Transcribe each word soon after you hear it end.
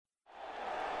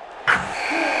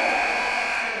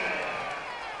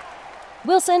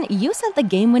Wilson, you sent the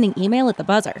game-winning email at the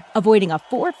buzzer, avoiding a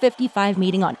 4:55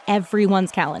 meeting on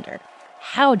everyone's calendar.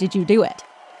 How did you do it?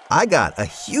 I got a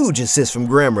huge assist from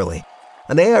Grammarly,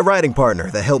 an AI writing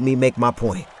partner that helped me make my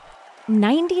point.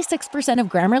 96% of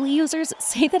Grammarly users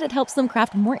say that it helps them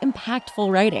craft more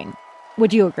impactful writing.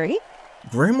 Would you agree?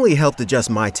 Grammarly helped adjust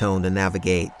my tone to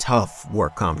navigate tough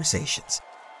work conversations.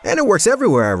 And it works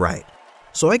everywhere I write,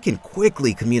 so I can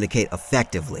quickly communicate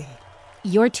effectively.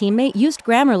 Your teammate used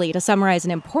Grammarly to summarize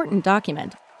an important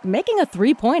document, making a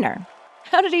 3-pointer.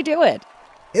 How did he do it?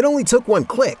 It only took one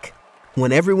click.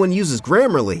 When everyone uses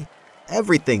Grammarly,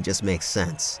 everything just makes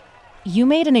sense. You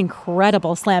made an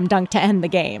incredible slam dunk to end the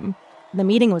game. The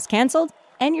meeting was canceled,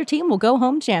 and your team will go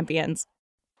home champions.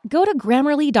 Go to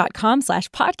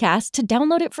Grammarly.com/podcast to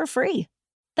download it for free.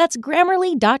 That's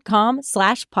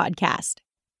Grammarly.com/podcast.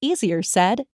 Easier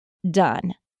said,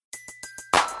 done.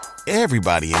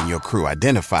 Everybody in your crew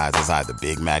identifies as either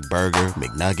Big Mac Burger,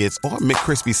 McNuggets, or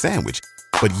McCrispy Sandwich.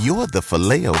 But you're the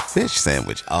Filet-O-Fish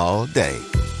Sandwich all day.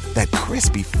 That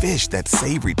crispy fish, that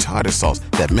savory tartar sauce,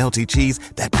 that melty cheese,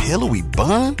 that pillowy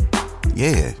bun.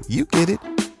 Yeah, you get it.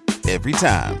 Every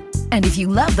time. And if you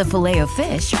love the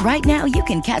Filet-O-Fish, right now you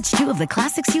can catch 2 of the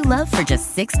classics you love for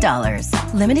just $6.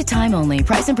 Limited time only.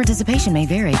 Price and participation may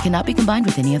vary. Cannot be combined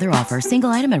with any other offer. Single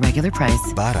item at regular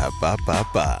price.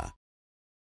 Ba-da-ba-ba-ba.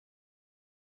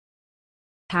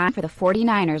 Time for the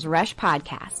 49ers Rush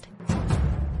Podcast.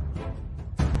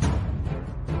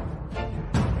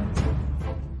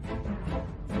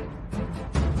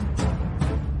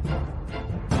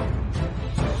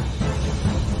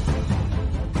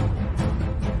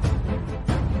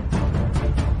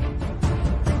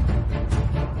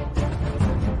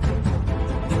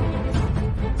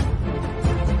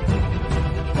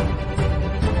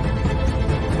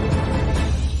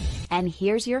 And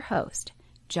here's your host,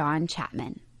 John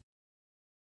Chapman.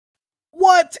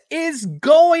 What is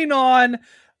going on,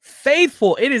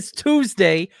 faithful? It is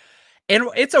Tuesday, and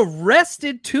it's a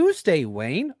rested Tuesday,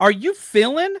 Wayne. Are you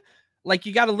feeling like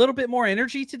you got a little bit more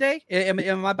energy today?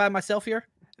 Am I by myself here?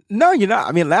 No, you're not.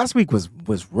 I mean, last week was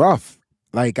rough.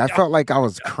 Like, I felt like I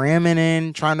was cramming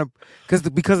in, trying to,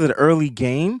 because of the early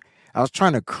game, I was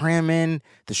trying to cram in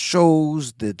the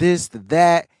shows, the this, the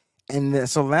that. And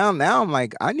so now I'm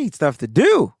like, I need stuff to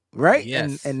do, right?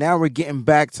 Yes. And now we're getting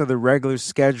back to the regular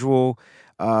schedule.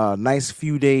 Nice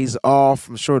few days off.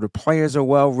 I'm sure the players are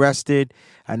well rested.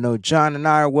 I know John and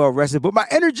I are well rested, but my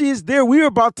energy is there. We are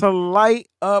about to light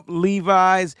up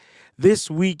Levi's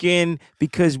this weekend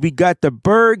because we got the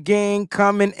Bird Gang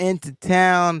coming into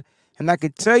town. And I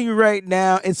can tell you right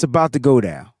now, it's about to go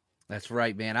down. That's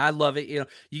right, man. I love it. You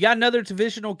got another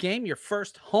divisional game, your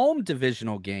first home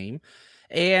divisional game.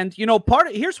 And,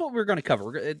 here's what we're going to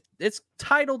cover. It's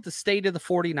titled The State of the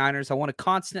 49ers. I want to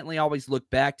constantly always look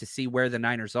back to see where the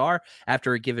Niners are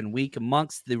after a given week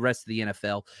amongst the rest of the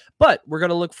NFL. But we're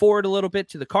going to look forward a little bit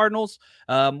to the Cardinals.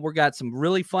 We've got some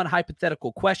really fun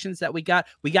hypothetical questions that we got.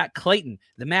 We got Clayton,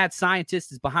 the mad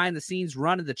scientist, is behind the scenes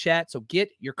running the chat. So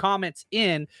get your comments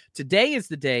in. Today is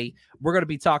the day we're going to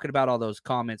be talking about all those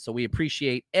comments. So we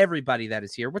appreciate everybody that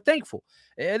is here. We're thankful.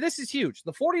 This is huge.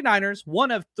 The 49ers,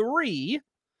 one of 3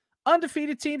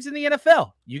 undefeated teams in the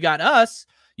NFL. You got us,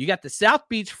 you got the South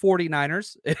Beach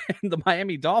 49ers and the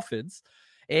Miami Dolphins,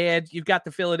 and you've got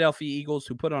the Philadelphia Eagles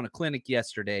who put on a clinic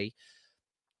yesterday.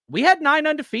 We had 9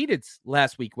 undefeateds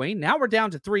last week, Wayne. Now we're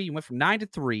down to 3. You went from 9 to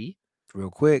 3.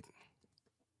 Real quick.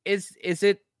 Is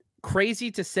it crazy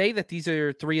to say that these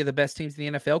are 3 of the best teams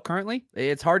in the NFL currently?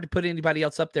 It's hard to put anybody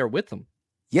else up there with them.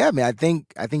 Yeah, I mean, I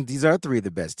think these are 3 of the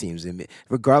best teams. And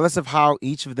regardless of how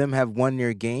each of them have won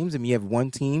their games, I mean, you have one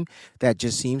team that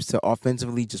just seems to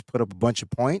offensively just put up a bunch of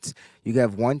points. You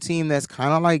have one team that's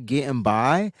kind of like getting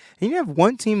by, and you have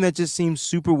one team that just seems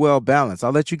super well balanced.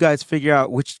 I'll let you guys figure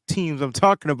out which teams I'm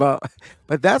talking about,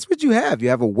 but that's what you have. You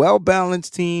have a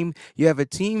well-balanced team. You have a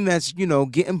team that's,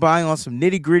 getting by on some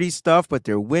nitty-gritty stuff, but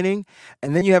they're winning.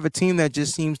 And then you have a team that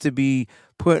just seems to be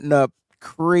putting up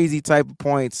crazy type of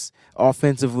points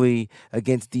offensively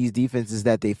against these defenses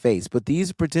that they face. But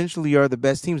these potentially are the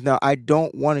best teams. Now, I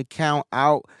don't want to count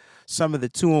out some of the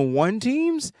 2-1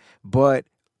 teams, but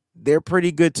they're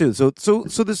pretty good too. So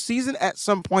the season at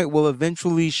some point will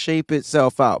eventually shape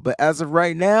itself out. But as of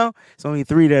right now, it's only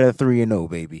 3 that are 3-0,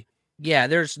 baby. Yeah,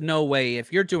 there's no way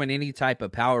if you're doing any type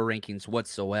of power rankings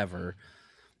whatsoever,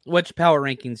 which power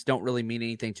rankings don't really mean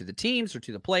anything to the teams or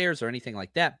to the players or anything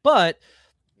like that. But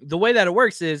the way that it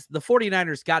works is the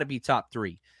 49ers got to be top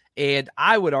 3. And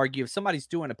I would argue if somebody's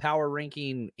doing a power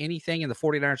ranking anything and the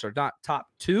 49ers are not top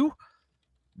 2,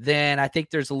 then I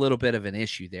think there's a little bit of an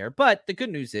issue there. But the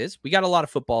good news is we got a lot of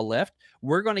football left.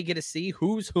 We're going to get to see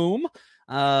who's whom.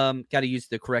 Got to use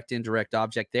the correct indirect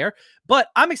object there. But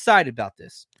I'm excited about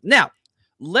this. Now,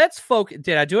 let's focus.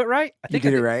 Did I do it right? I think you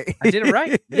did it right. I did it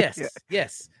right. Yes, Yeah.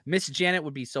 yes. Miss Janet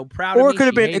would be so proud of me. Or it could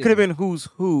have been. It could have me. been who's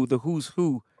who. The who's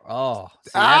who. Oh,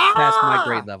 see, that's past my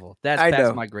grade level. That's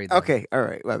past my grade level. Okay, all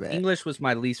right, my bad. English was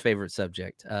my least favorite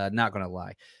subject. Not gonna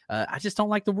lie. I just don't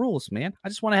like the rules, man. I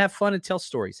just want to have fun and tell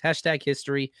stories. Hashtag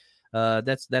history.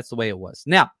 That's the way it was.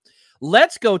 Now,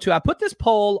 let's go to. I put this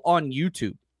poll on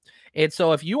YouTube, and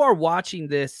so if you are watching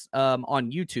this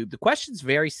on YouTube, the question's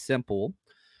very simple.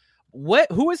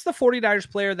 Who is the 49ers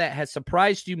player that has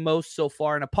surprised you most so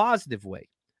far in a positive way?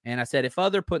 And I said, if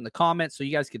other, put in the comments, so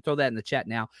you guys can throw that in the chat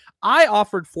now. I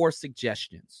offered 4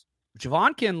 suggestions.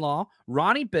 Javon Kinlaw,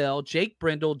 Ronnie Bell, Jake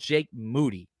Brendel, Jake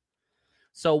Moody.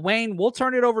 So, Wayne, we'll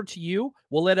turn it over to you.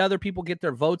 We'll let other people get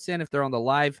their votes in if they're on the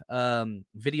live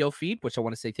video feed, which I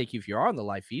want to say thank you if you are on the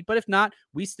live feed. But if not,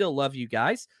 we still love you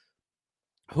guys.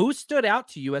 Who stood out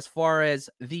to you as far as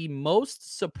the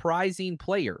most surprising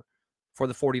player for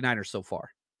the 49ers so far?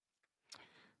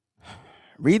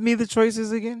 Read me the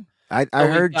choices again. I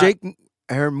heard Jake.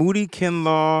 I heard Moody,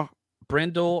 Kinlaw,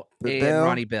 Brendel, and Bell.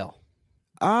 Ronnie Bell.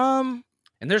 And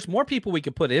there's more people we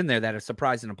could put in there that are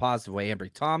surprised in a positive way.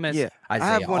 Ambry Thomas, yeah, Isaiah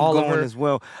I have one Oliver going as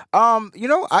well. I'm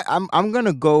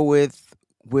gonna go with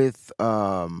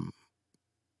I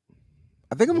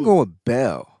think I'm gonna go with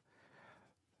Bell.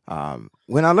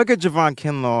 When I look at Javon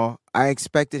Kinlaw, I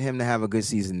expected him to have a good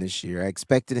season this year. I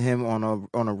expected him on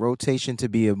a rotation to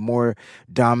be a more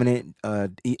dominant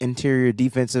interior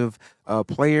defensive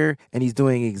player, and he's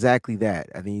doing exactly that.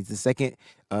 I think he's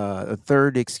the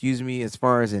third, as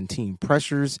far as in team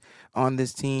pressures on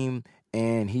this team,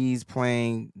 and he's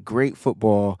playing great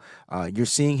football. You're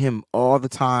seeing him all the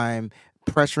time,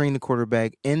 pressuring the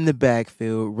quarterback in the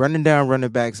backfield, running down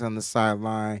running backs on the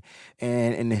sideline,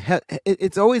 and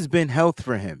it's always been health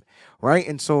for him, right?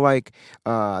 And so, I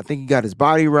think he got his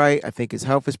body right. I think his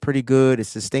health is pretty good. It's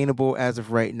sustainable as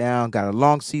of right now. Got a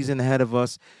long season ahead of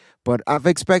us, but I've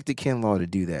expected Kinlaw to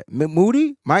do that.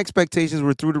 Moody, my expectations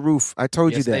were through the roof. I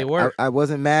told you that. They were. I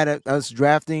wasn't mad at us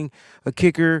drafting a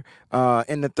kicker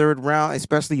in the 3rd round,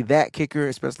 especially that kicker,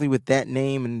 especially with that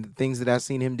name and the things that I've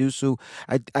seen him do. So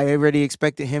I already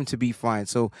expected him to be fine.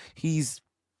 So he's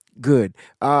good.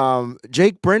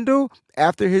 Jake Brendel,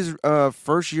 after his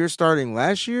first year starting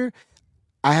last year,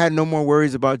 I had no more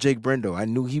worries about Jake Brendel. I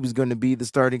knew he was going to be the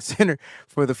starting center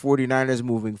for the 49ers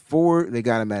moving forward. They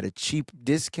got him at a cheap,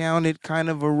 discounted kind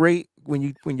of a rate when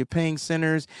you're paying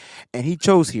centers, and he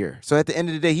chose here. So at the end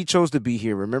of the day, he chose to be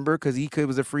here, remember? Because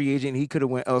was a free agent. He could have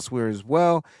went elsewhere as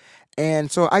well. And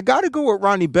so I got to go with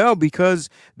Ronnie Bell because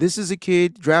this is a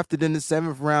kid drafted in the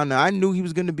 7th round. Now, I knew he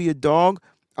was going to be a dog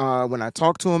when I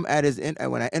talked to him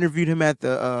when I interviewed him at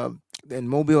in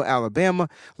Mobile, Alabama.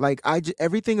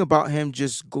 Everything about him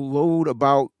just glowed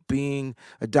about being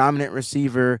a dominant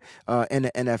receiver in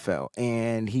the NFL,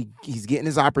 and he's getting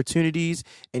his opportunities,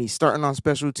 and he's starting on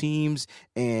special teams,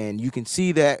 and you can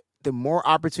see that the more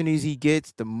opportunities he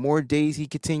gets, the more days he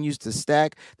continues to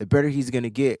stack, the better he's going to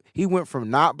get. He went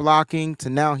from not blocking to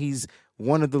now he's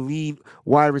one of the lead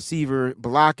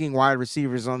blocking wide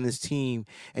receivers on this team,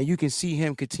 and you can see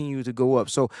him continue to go up.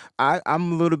 So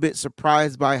I'm a little bit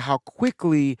surprised by how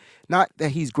quickly, not that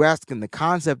he's grasping the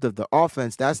concept of the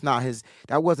offense. That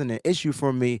wasn't an issue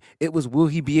for me. It was, will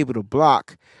he be able to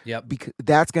block? Yep. Because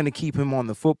that's going to keep him on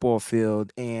the football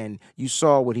field, and you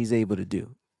saw what he's able to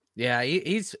do. Yeah,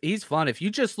 he's fun. If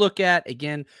you just look at,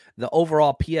 again, the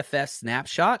overall PFF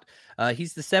snapshot,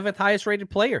 he's the 7th highest rated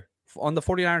player on the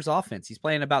 49ers offense. He's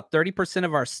playing about 30%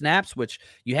 of our snaps, which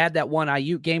you had that one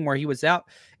Ayuk game where he was out,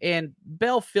 and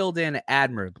Bell filled in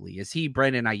admirably. Is he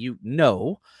Brandon Ayuk?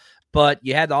 No, but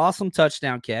you had the awesome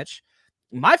touchdown catch.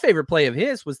 My favorite play of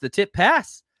his was the tip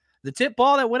pass, the tip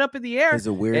ball that went up in the air. His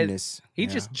awareness. He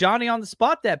just Johnny on the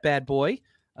spot, that bad boy,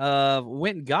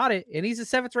 went and got it, and he's a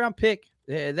 7th round pick.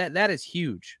 That is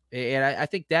huge, and I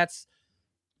think that's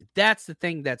the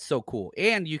thing that's so cool.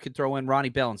 And you could throw in Ronnie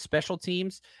Bell on special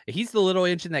teams. He's the little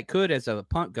engine that could as a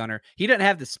punt gunner. He doesn't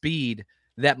have the speed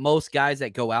that most guys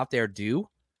that go out there do,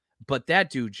 but that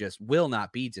dude just will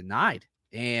not be denied.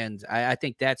 And I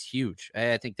think that's huge.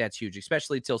 I think that's huge,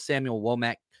 especially till Samuel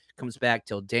Womack comes back,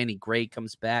 till Danny Gray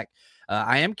comes back.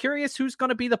 I am curious who's going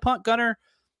to be the punt gunner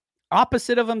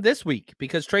opposite of him this week,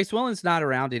 because Trace Williams not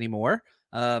around anymore.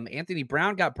 Anthony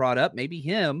Brown got brought up. Maybe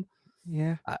him.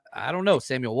 Yeah. I don't know.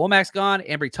 Samuel Womack's gone.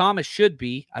 Ambry Thomas should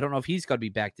be. I don't know if he's going to be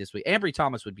back this week. Ambry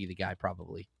Thomas would be the guy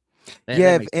probably.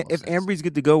 If Ambry's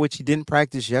good to go, which he didn't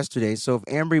practice yesterday, so if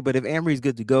Ambry's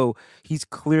good to go, he's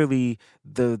clearly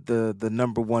the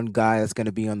number one guy that's going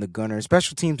to be on the gunner.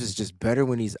 Special teams is just better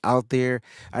when he's out there.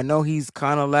 I know he's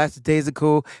kind of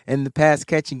lackadaisical in the pass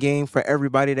catching game for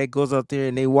everybody that goes out there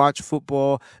and they watch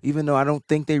football, even though I don't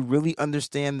think they really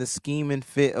understand the scheme and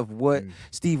fit of what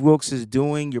Steve Wilks is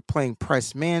doing. You're playing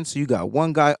press man, so you got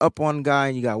one guy up on the guy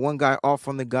and you got one guy off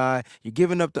on the guy. You're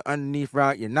giving up the underneath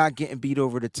route. You're not getting beat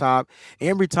over the top.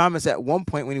 Ambry Thomas at one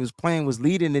point when he was playing was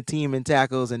leading the team in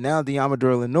tackles, and now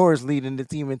Deommodore Lenoir is leading the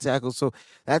team in tackles, so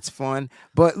that's fun.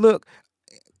 But look,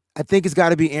 I think it's got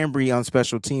to be Ambry on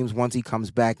special teams once he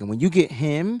comes back. And when you get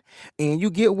him and you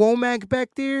get Womack back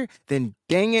there, then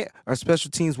dang it, our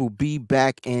special teams will be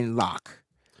back in lock.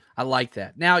 I like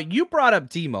that. Now, you brought up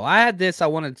Demo. I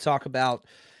wanted to talk about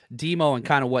Demo and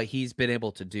kind of what he's been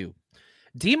able to do.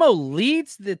 Demo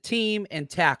leads the team in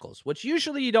tackles, which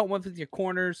usually you don't want with your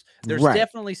corners. There's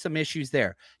definitely some issues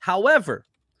there. However,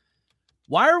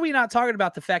 why are we not talking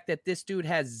about the fact that this dude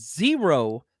has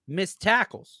 0 missed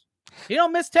tackles? He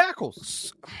don't miss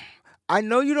tackles. I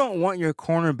know you don't want your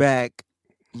cornerback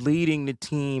leading the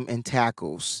team in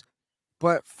tackles,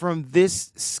 but from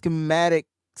this schematic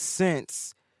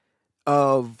sense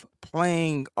of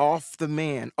playing off the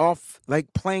man,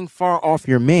 playing far off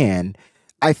your man,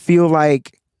 I feel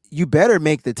like you better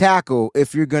make the tackle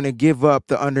if you're going to give up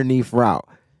the underneath route.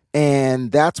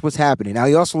 And that's what's happening. Now,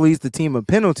 he also leads the team in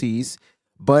penalties,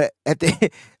 but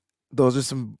those are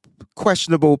some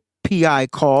questionable PI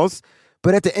calls.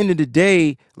 But at the end of the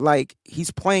day, like,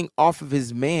 he's playing off of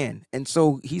his man. And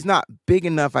so he's not big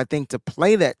enough, I think, to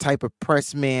play that type of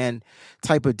press man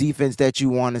type of defense that you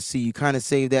want to see. You kind of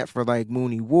save that for like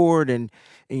Mooney Ward, and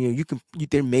you know,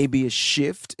 there may be a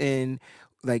shift in,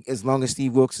 like, as long as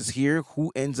Steve Wilks is here,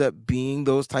 who ends up being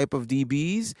those type of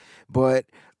DBs. But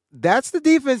that's the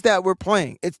defense that we're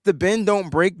playing. It's the bend don't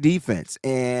break defense.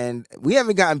 And we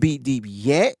haven't gotten beat deep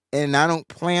yet. And I don't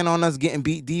plan on us getting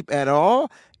beat deep at all.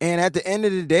 And at the end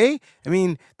of the day, I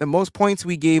mean, the most points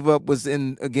we gave up was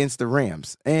against the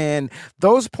Rams. And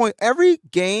those points, every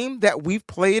game that we've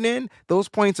played in, those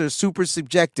points are super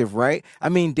subjective, right? I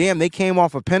mean, damn, they came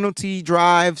off of penalty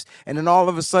drives, and then all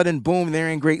of a sudden, boom, they're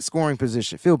in great scoring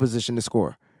position, field position to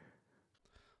score.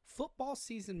 Football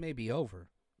season may be over,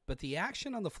 but the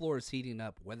action on the floor is heating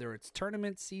up. Whether it's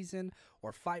tournament season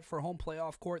or fight for home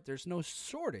playoff court, there's no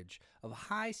shortage of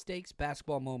high-stakes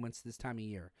basketball moments this time of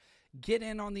year. Get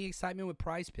in on the excitement with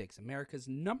Prize Picks, America's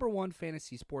 #1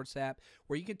 fantasy sports app,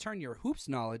 where you can turn your hoops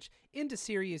knowledge into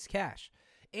serious cash.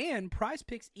 And Prize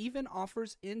Picks even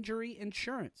offers injury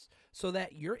insurance so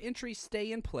that your entries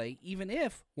stay in play even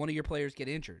if one of your players get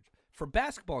injured. For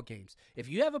basketball games, if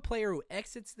you have a player who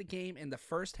exits the game in the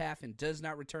first half and does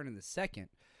not return in the second,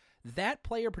 that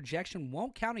player projection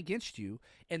won't count against you,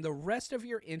 and the rest of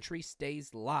your entry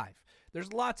stays live.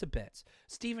 There's lots of bets.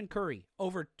 Stephen Curry,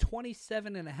 over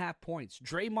 27.5 points.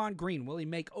 Draymond Green, will he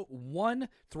make 1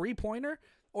 3-pointer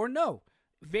or no?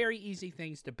 Very easy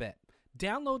things to bet.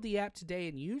 Download the app today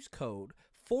and use code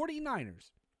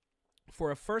 49ers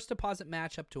for a first deposit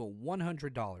match up to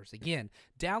 $100. Again,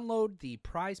 download the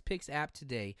Prize Picks app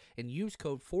today and use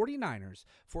code 49ers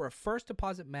for a first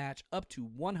deposit match up to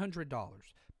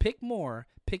 $100. Pick more,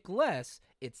 pick less,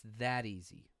 it's that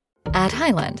easy. At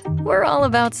Highland, we're all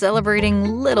about celebrating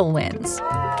little wins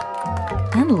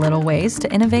and little ways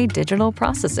to innovate digital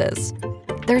processes.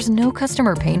 There's no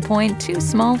customer pain point too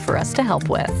small for us to help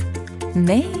with.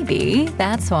 Maybe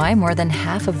that's why more than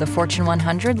half of the Fortune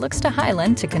 100 looks to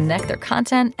Highland to connect their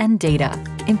content and data,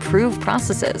 improve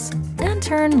processes, and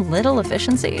turn little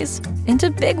efficiencies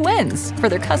into big wins for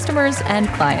their customers and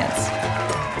clients.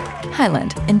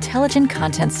 Highland, intelligent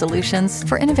content solutions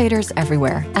for innovators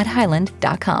everywhere at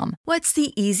highland.com. What's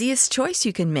the easiest choice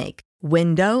you can make?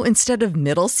 Window instead of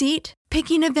middle seat?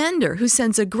 Picking a vendor who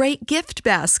sends a great gift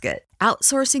basket?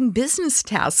 Outsourcing business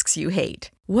tasks you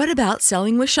hate? What about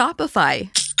selling with Shopify?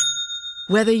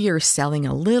 Whether you're selling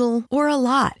a little or a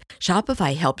lot,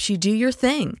 Shopify helps you do your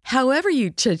thing, however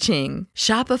you cha-ching.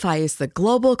 Shopify is the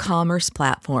global commerce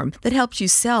platform that helps you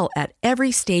sell at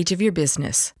every stage of your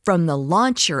business. From the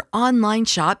launch your online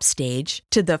shop stage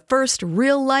to the first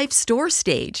real-life store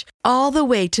stage, all the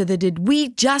way to the did we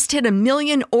just hit 1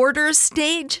 million orders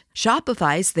stage.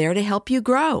 Shopify's there to help you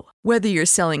grow. Whether you're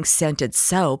selling scented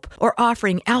soap or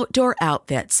offering outdoor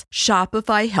outfits,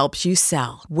 Shopify helps you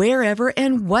sell. Wherever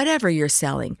and whatever you're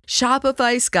selling,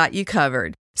 Shopify's got you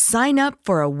covered. Sign up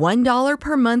for a $1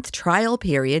 per month trial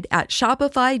period at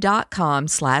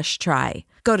shopify.com/try.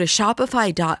 Go to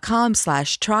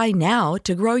shopify.com/try now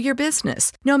to grow your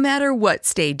business, no matter what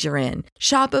stage you're in.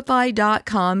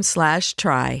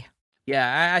 Shopify.com/try.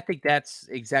 Yeah, I think that's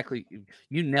exactly,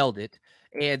 you nailed it.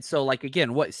 And so, like,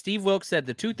 again, what Steve Wilks said,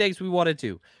 the two things we want to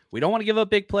do, we don't want to give up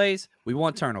big plays. We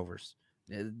want turnovers.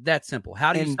 That's simple.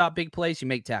 How do you And stop big plays? You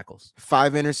make tackles.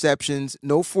 5 interceptions,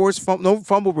 no no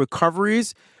fumble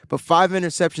recoveries, but 5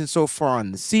 interceptions so far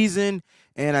on the season.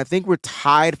 And I think we're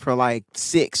tied for like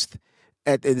 6th.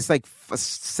 It's like a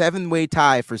 7-way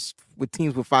tie with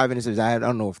teams with 5 interceptions. I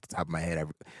don't know off the top of my head. I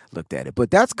looked at it,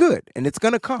 but that's good, and it's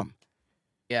gonna come.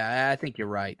 Yeah, I think you're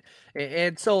right.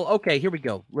 And so, okay, here we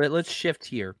go. Let's shift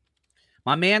here.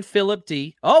 My man Philip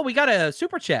D. Oh, we got a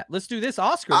super chat. Let's do this.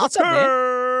 Oscar, what's up,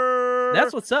 man?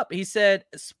 That's what's up. He said,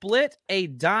 "Split a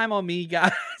dime on me,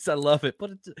 guys." I love it.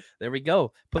 There we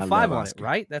go. Put 5 on it,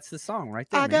 right? That's the song right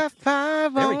there. I got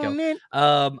 5 there on we it.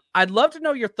 go. I'd love to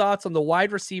know your thoughts on the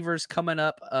wide receivers coming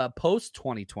up post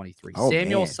 2023.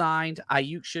 Samuel signed.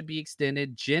 Ayuk should be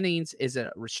extended. Jennings is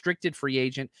a restricted free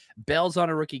agent. Bell's on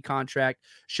a rookie contract.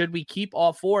 Should we keep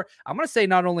all 4? I'm going to say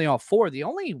not only all 4. The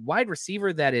only wide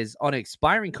receiver that is on an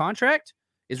expiring contract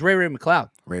is Ray McCloud.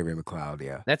 Ray McCloud,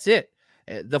 yeah. That's it.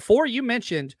 The 4 you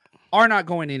mentioned are not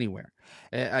going anywhere.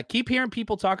 I keep hearing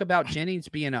people talk about Jennings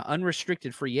being an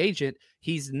unrestricted free agent.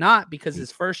 He's not, because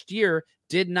his first year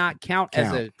did not count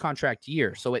as a contract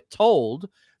year. So it told.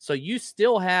 So you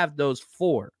still have those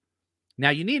 4. Now,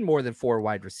 you need more than 4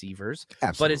 wide receivers.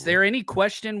 Absolutely. But is there any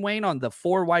question, Wayne, on the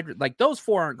 4 like those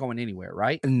 4 aren't going anywhere,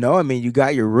 right? No, I mean, you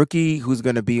got your rookie who's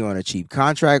going to be on a cheap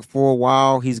contract for a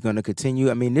while. He's going to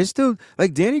continue. I mean, there's still,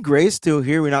 like, Danny Gray's still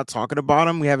here. We're not talking about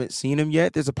him. We haven't seen him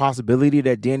yet. There's a possibility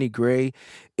that Danny Gray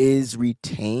is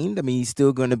retained. I mean, he's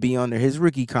still going to be under his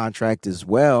rookie contract as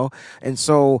well. And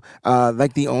so,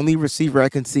 like, the only receiver I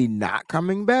can see not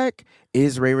coming back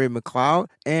is Ray McCloud.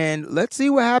 And let's see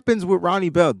what happens with Ronnie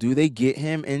Bell. Do they get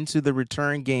him into the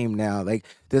return game now? Like,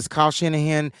 does Kyle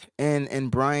Shanahan and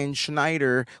Brian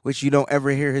Schneider, which you don't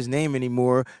ever hear his name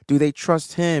anymore, do they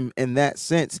trust him in that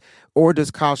sense? Or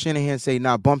does Kyle Shanahan say,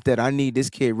 nah, bump that. I need this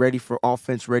kid ready for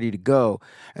offense, ready to go.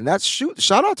 And that's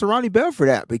shout out to Ronnie Bell for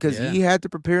that, because he had to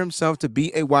prepare himself to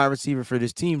be a wide receiver for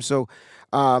this team. So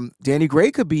Danny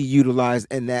Gray could be utilized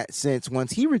in that sense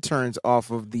once he returns off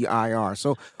of the IR.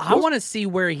 So I want to see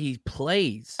where he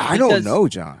plays. I don't know,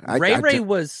 John. Ray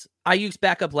was Ayuk's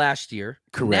backup last year.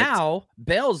 Correct. Now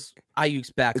Bell's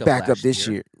Ayuk's backup this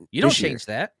year. You don't change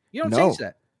that. You don't change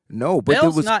that. No, but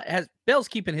Bell's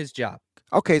keeping his job.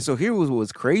 Okay, so here was what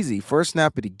was crazy. First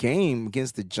snap of the game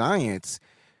against the Giants,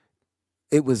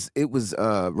 it was Ray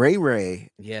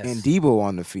and Debo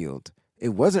on the field. It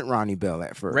wasn't Ronnie Bell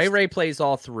at first. Ray plays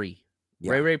all 3.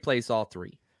 Yeah. Ray plays all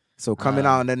 3. So coming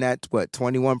out in that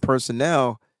 21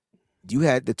 personnel, you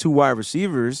had the 2 wide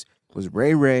receivers was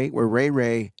Ray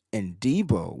and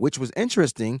Debo, which was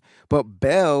interesting. But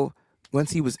Bell,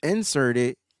 once he was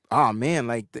inserted, oh man,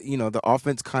 like the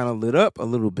offense kind of lit up a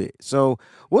little bit. So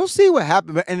we'll see what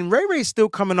happened. And Ray's still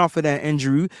coming off of that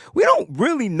injury. We don't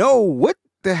really know what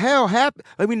the hell happened.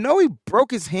 Like, we know he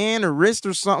broke his hand or wrist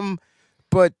or something,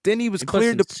 but then he was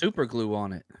cleared to super glue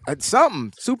on it.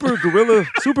 Something super gorilla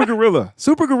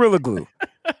glue.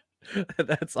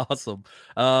 That's awesome.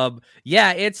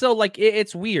 Yeah, it's so like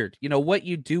it's weird. You know what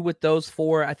you do with those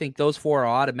 4. I think those 4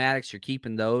 are automatics. You're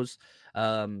keeping those.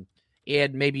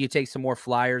 And maybe you take some more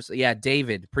flyers. Yeah,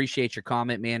 David, appreciate your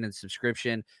comment, man, and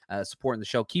subscription, supporting the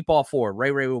show. Keep all 4.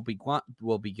 Ray will be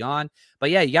gone.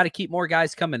 But yeah, you got to keep more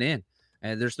guys coming in,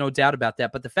 and there's no doubt about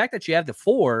that. But the fact that you have the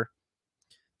 4,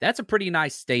 that's a pretty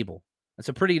nice stable. And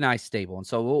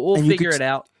so we'll figure it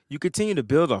out. You continue to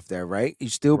build off that, right? You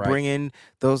still bring in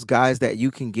those guys that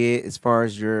you can get as far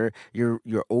as your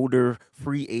older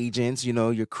free agents,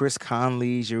 your Chris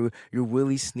Conleys, your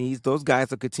Willie Sneads. Those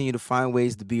guys will continue to find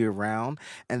ways to be around.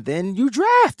 And then you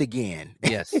draft again.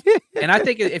 Yes. And I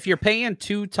think if you're paying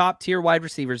 2 top-tier wide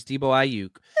receivers, Debo,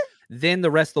 Ayuk, then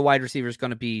the rest of the wide receivers is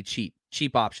going to be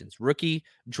cheap options, rookie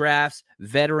drafts,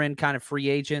 veteran kind of free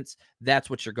agents. That's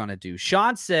what you're going to do.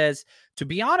 Sean says, to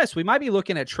be honest, we might be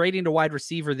looking at trading a wide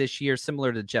receiver this year,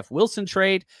 similar to Jeff Wilson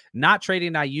trade, not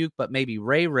trading Ayuk, but maybe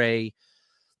Ray.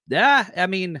 Yeah. I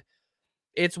mean,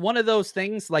 it's one of those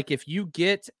things. Like, if you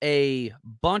get a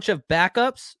bunch of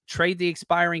backups, trade the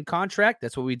expiring contract.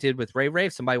 That's what we did with Ray.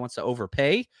 If somebody wants to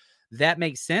overpay, that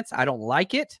makes sense. I don't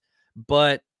like it,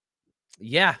 but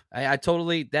yeah, I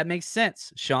totally, that makes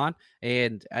sense, Sean.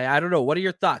 And I don't know. What are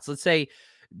your thoughts? Let's say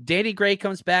Danny Gray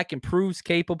comes back and proves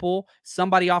capable.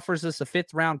 Somebody offers us a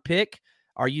 5th round pick.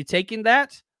 Are you taking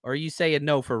that? Or are you saying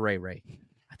no for Ray?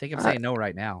 I think I'm saying no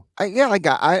right now. I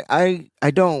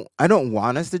don't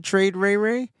want us to trade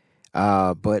Ray.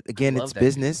 But again, it's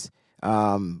business.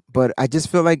 But I just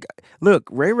feel like, look,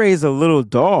 Ray is a little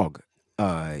dog.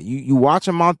 You watch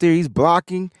him out there, he's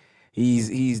blocking.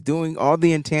 He's doing all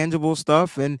the intangible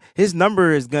stuff, and his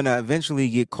number is gonna eventually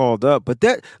get called up. But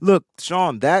look,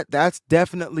 Sean, that's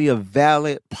definitely a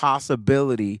valid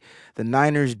possibility. The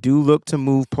Niners do look to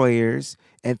move players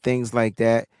and things like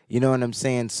that. You know what I'm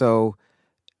saying? So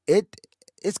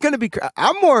it's gonna be.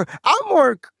 I'm more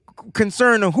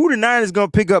concerned of who the Niners is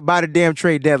gonna pick up by the damn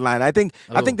trade deadline. I think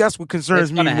that's what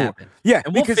concerns me more. Happen. Yeah,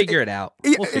 and we'll figure it out.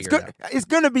 It's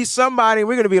gonna be somebody.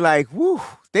 We're gonna be like, whoo,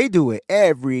 they do it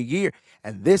every year,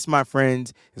 and this, my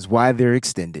friends, is why they're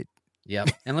extended. Yep.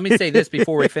 And let me say this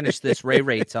before we finish this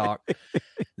Ray talk.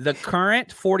 The current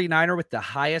 49er with the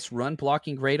highest run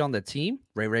blocking grade on the team,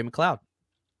 Ray McLeod.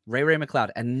 Ray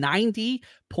McLeod, a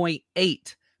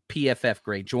 90.8 PFF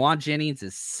grade. Juwan Jennings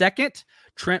is second.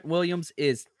 Trent Williams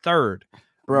is third.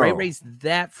 Bro, Ray's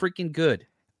that freaking good.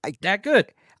 That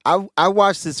good. I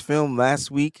watched this film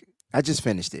last week. I just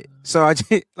finished it. So I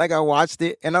watched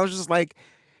it and I was just like,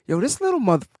 yo, this little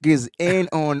motherfucker is in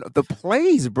on the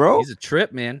plays, bro. He's a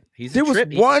trip, man. There was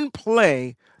one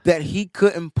play that he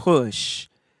couldn't push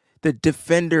the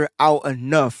defender out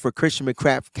enough for Christian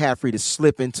McCaffrey to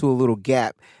slip into a little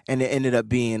gap, and it ended up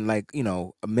being like,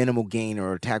 a minimal gain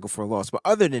or a tackle for a loss. But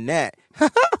other than that,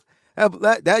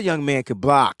 that young man could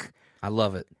block. I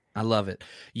love it.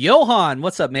 Johan,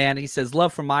 what's up, man? He says,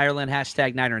 love from Ireland, #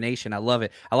 Niner Nation. I love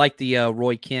it. I like the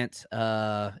Roy Kent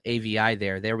AVI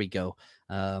there. There we go.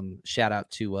 Shout out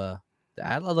to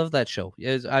I love that show.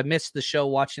 I missed the show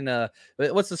watching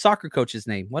what's the soccer coach's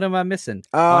name? What am I missing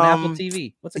on Apple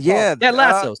TV? What's it called? Yeah,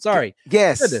 Lasso. Sorry.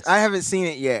 Yes. Goodness. I haven't seen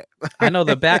it yet. I know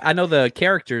the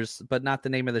characters, but not the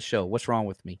name of the show. What's wrong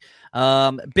with me?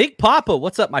 Big Papa,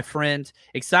 what's up, my friend?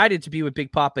 Excited to be with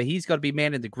Big Papa. He's going to be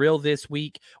manning the grill this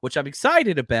week, which I'm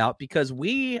excited about because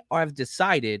we have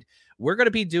decided we're going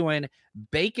to be doing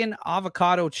bacon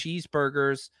avocado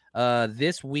cheeseburgers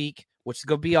this week, which is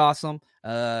going to be awesome.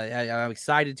 I'm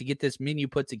excited to get this menu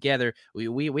put together.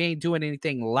 We ain't doing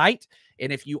anything light.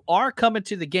 And if you are coming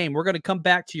to the game, we're going to come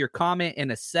back to your comment in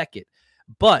a second.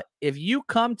 But if you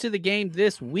come to the game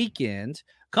this weekend,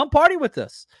 come party with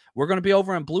us. We're going to be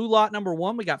over in Blue Lot number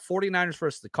 1. We got 49ers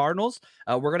versus the Cardinals.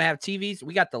 We're going to have TVs.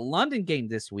 We got the London game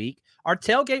this week. Our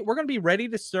tailgate, we're going to be ready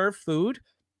to serve food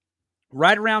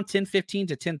right around 10:15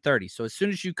 to 10:30. So as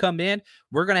soon as you come in,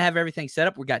 we're going to have everything set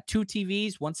up. We got 2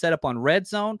 TVs, one set up on Red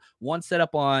Zone, one set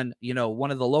up on, one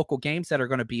of the local games that are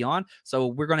going to be on. So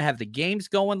we're going to have the games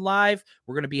going live.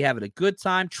 We're going to be having a good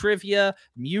time, trivia,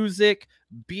 music,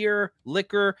 beer,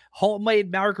 liquor,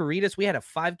 homemade margaritas. We had a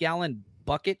 5-gallon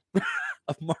bucket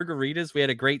of margaritas. We had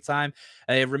a great time.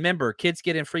 Remember, kids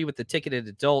get in free with the ticketed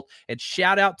adult. And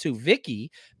shout out to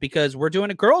Vicky because we're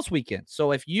doing a girls weekend.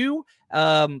 So if you,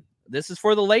 this is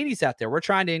for the ladies out there. We're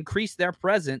trying to increase their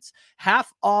presence.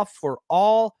 Half off for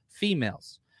all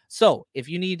females. So if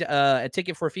you need a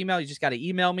ticket for a female, you just got to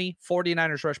email me,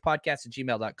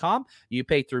 49ersrushpodcast@gmail.com. You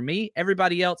pay through me.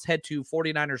 Everybody else, head to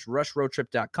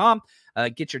 49ersrushroadtrip.com.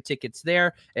 Get your tickets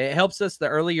there. It helps us the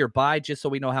earlier buy just so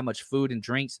we know how much food and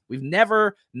drinks. We've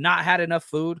never not had enough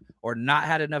food or not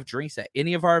had enough drinks at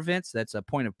any of our events. That's a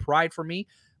point of pride for me.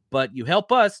 But you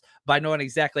help us by knowing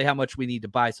exactly how much we need to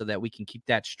buy so that we can keep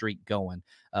that streak going.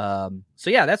 So,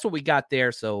 yeah, that's what we got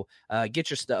there. So get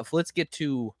your stuff. Let's get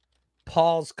to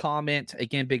Paul's comment.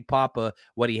 Again, Big Papa,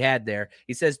 what he had there.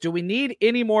 He says, do we need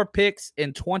any more picks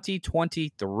in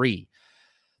 2023?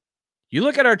 You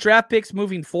look at our draft picks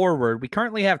moving forward. We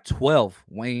currently have 12,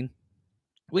 Wayne.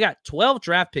 We got 12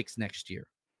 draft picks next year.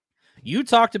 You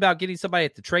talked about getting somebody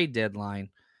at the trade deadline.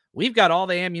 We've got all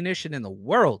the ammunition in the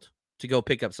world to go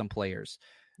pick up some players.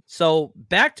 So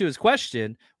back to his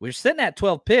question, we're sitting at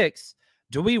 12 picks.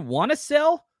 Do we want to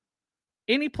sell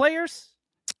any players?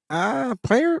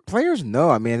 Players,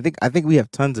 no. I mean, I think we have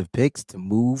tons of picks to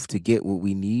move to get what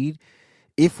we need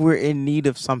if we're in need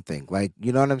of something. Like,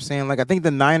 you know what I'm saying? Like, I think the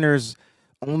Niners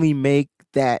only make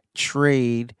that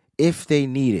trade if they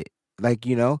need it. Like,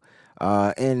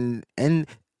 and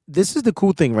this is the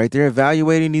cool thing, right? They're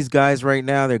evaluating these guys right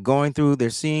now. They're going through, they're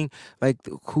seeing like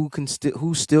who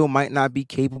still might not be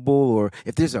capable, or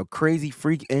if there's a crazy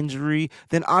freak injury,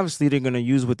 then obviously they're going to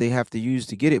use what they have to use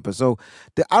to get it. But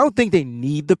I don't think they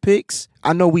need the picks.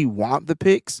 I know we want the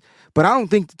picks, but I don't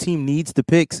think the team needs the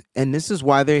picks. And this is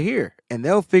why they're here. And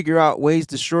they'll figure out ways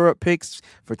to shore up picks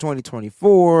for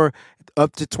 2024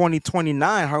 up to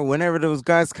 2029, or whenever those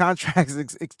guys' contracts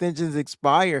extensions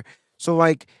expire. So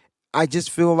I just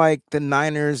feel like the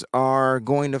Niners are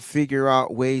going to figure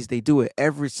out ways. They do it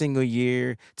every single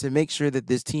year to make sure that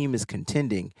this team is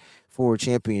contending for a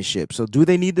championship. So do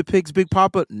they need the picks, Big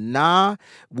Papa? Nah.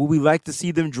 Will we like to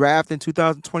see them draft in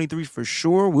 2023 for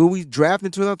sure? Will we draft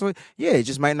in 2020? Yeah, it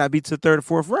just might not be to the 3rd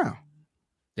or 4th round.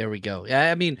 There we go.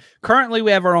 I mean, currently we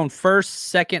have our own first,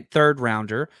 second, third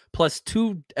rounder, plus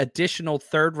 2 additional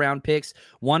third-round picks,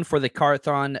 one for the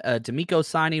Carthon D'Amico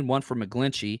signing, one for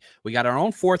McGlinchey. We got our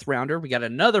own fourth rounder. We got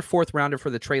another fourth rounder for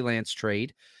the Trey Lance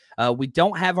trade. We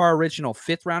don't have our original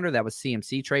fifth rounder. That was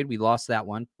CMC trade. We lost that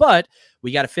one. But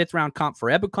we got a fifth-round comp for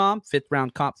Ebukam,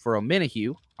 fifth-round comp for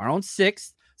Omenihu, our own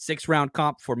sixth-round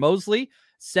comp for Mosley,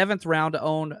 seventh round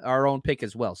our own pick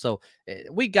as well. So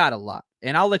we got a lot.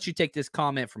 And I'll let you take this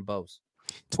comment from Bose.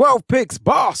 12 picks,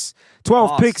 boss.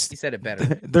 12 picks. He said it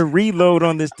better. The reload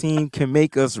on this team can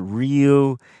make us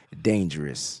real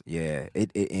dangerous. Yeah,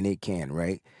 it can,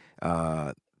 right?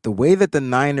 The way that the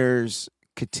Niners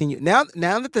continue now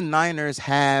that the Niners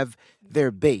have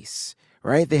their base,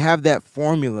 right? They have that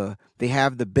formula. They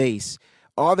have the base.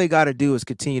 All they got to do is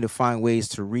continue to find ways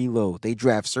to reload. They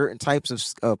draft certain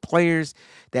types of players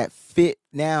that fit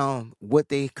now what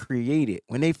they created.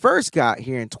 When they first got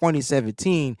here in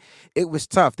 2017, it was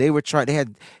tough. They were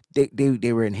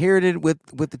they were inherited with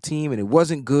the team, and it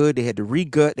wasn't good. They had to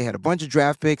re-gut. They had a bunch of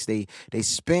draft picks. They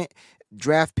spent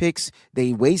draft picks.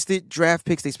 They wasted draft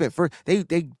picks. They spent first.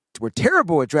 They were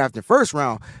terrible at drafting first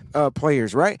round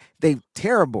players, right? They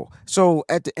terrible. So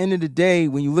at the end of the day,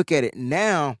 when you look at it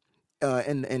now,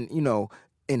 and you know,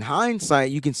 in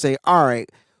hindsight, you can say, all right,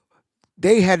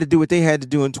 they had to do what they had to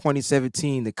do in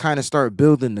 2017 to kind of start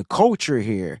building the culture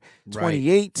here. Right.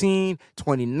 2018,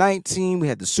 2019, we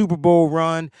had the Super Bowl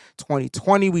run.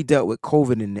 2020, we dealt with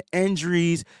COVID and the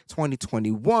injuries.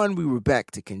 2021, we were back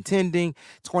to contending.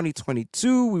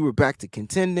 2022, we were back to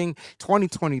contending.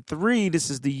 2023,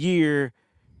 this is the year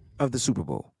of the Super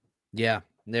Bowl. Yeah.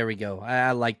 There we go.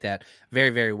 I like that.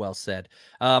 Very, very well said.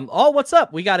 What's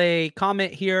up? We got a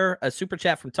comment here, a super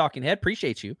chat from Talking Head.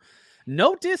 Appreciate you.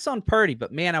 No diss on Purdy,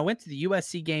 but man, I went to the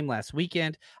USC game last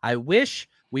weekend. I wish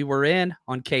we were in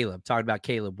on Caleb. Talking about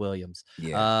Caleb Williams.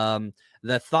 Yeah.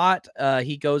 The thought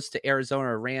he goes to Arizona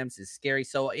or Rams is scary.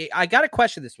 So I got a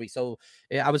question this week. So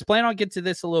I was planning on getting to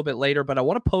this a little bit later, but I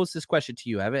want to pose this question to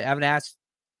you. I haven't asked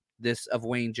this of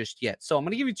Wayne just yet. So I'm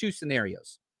going to give you 2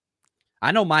 scenarios.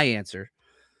 I know my answer.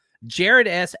 Jared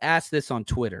S. asked this on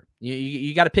Twitter.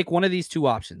 You got to pick one of these 2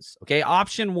 options. Okay.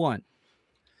 Option 1,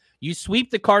 you sweep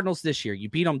the Cardinals this year.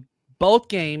 You beat them both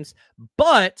games,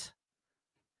 but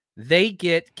they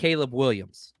get Caleb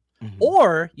Williams. Mm-hmm.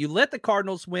 Or you let the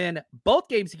Cardinals win both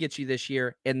games to get you this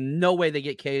year, and no way they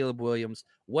get Caleb Williams.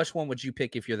 Which one would you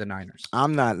pick if you're the Niners?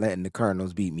 I'm not letting the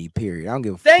Cardinals beat me, period. I don't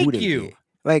give a fuck who they get.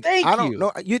 Like, I don't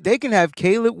know. They can have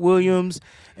Caleb Williams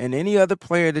and any other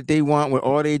player that they want with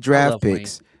all their draft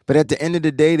picks. Wayne. But at the end of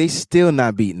the day, they still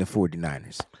not beating the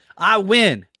 49ers. I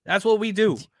win. That's what we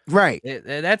do. Right.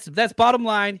 That's bottom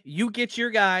line. You get your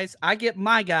guys. I get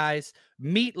my guys.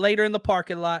 Meet later in the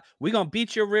parking lot. We're going to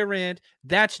beat your rear end.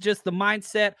 That's just the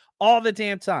mindset all the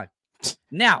damn time.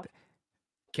 Now,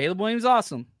 Caleb Williams is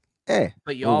awesome. Yeah.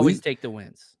 But you always take the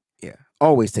wins. Yeah.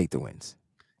 Always take the wins.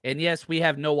 And yes, we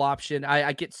have no option.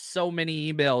 I get so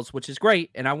many emails, which is great,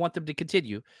 and I want them to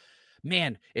continue.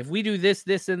 Man, if we do this,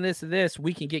 this, and this, and this,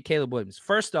 we can get Caleb Williams.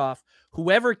 First off,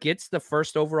 whoever gets the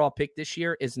first overall pick this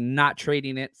year is not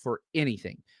trading it for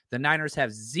anything. The Niners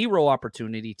have 0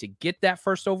 opportunity to get that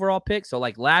first overall pick. So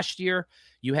like last year,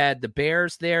 you had the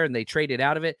Bears there and they traded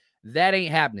out of it. That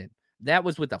ain't happening. That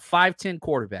was with a 5'10"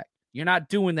 quarterback. You're not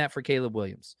doing that for Caleb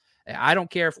Williams. I don't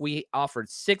care if we offered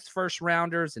 6 first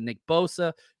rounders and Nick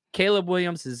Bosa. Caleb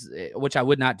Williams is, which I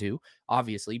would not do,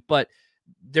 obviously, but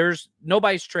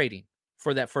nobody's trading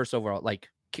for that first overall. Like,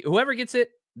 whoever gets it,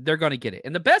 they're going to get it.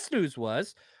 And the best news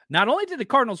was, not only did the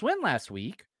Cardinals win last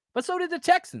week, but so did the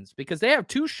Texans, because they have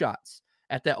 2 shots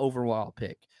at that overall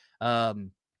pick.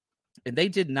 And they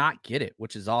did not get it,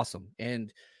 which is awesome.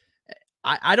 And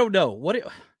I don't know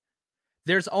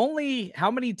there's only,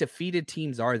 how many defeated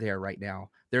teams are there right now?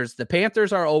 There's the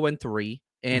Panthers are 0-3.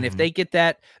 And if they get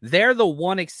that, they're the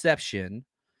one exception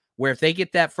where if they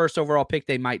get that first overall pick,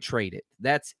 they might trade it.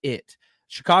 That's it.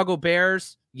 Chicago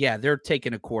Bears, yeah, they're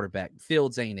taking a quarterback.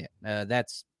 Fields ain't it.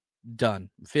 That's done.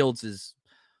 Fields is,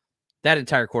 that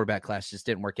entire quarterback class just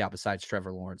didn't work out besides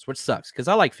Trevor Lawrence, which sucks because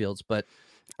I like Fields. But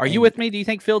are you with me? Do you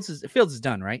think Fields is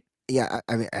done, right? Yeah,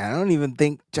 I mean, I don't even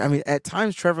think. I mean, at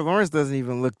times Trevor Lawrence doesn't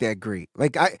even look that great.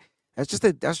 Like that's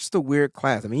just a weird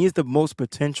class. I mean, he has the most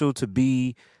potential to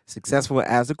be successful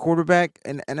as a quarterback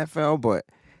in the NFL, but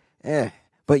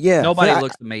yeah, nobody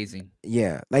looks amazing.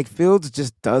 Yeah, like Fields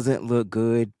just doesn't look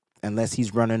good unless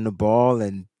he's running the ball,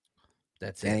 and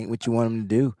that ain't what you want him to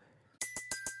do.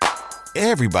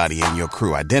 Everybody in your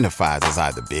crew identifies as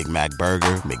either Big Mac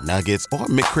Burger, McNuggets, or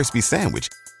McCrispy Sandwich,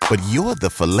 but you're the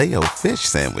Filet-O-Fish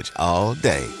Sandwich all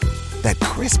day. That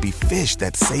crispy fish,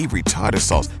 that savory tartar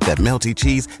sauce, that melty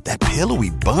cheese, that pillowy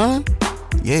bun.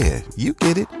 Yeah, you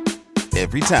get it.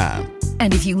 Every time.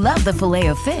 And if you love the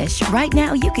Filet-O-Fish, right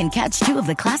now you can catch 2 of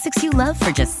the classics you love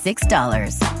for just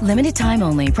 $6. Limited time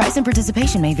only. Price and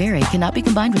participation may vary. Cannot be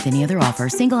combined with any other offer.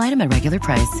 Single item at regular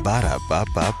price.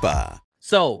 Ba-da-ba-ba-ba.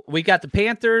 So we got the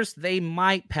Panthers. They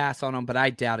might pass on them, but I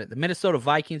doubt it. The Minnesota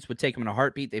Vikings would take them in a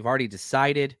heartbeat. They've already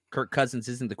decided Kirk Cousins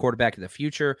isn't the quarterback of the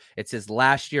future. It's his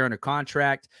last year under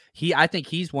contract. I think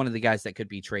he's one of the guys that could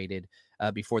be traded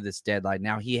before this deadline.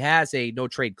 Now, he has a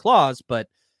no-trade clause, but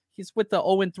he's with the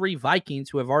 0-3 Vikings,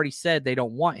 who have already said they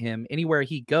don't want him. Anywhere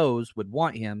he goes would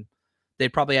want him. They'd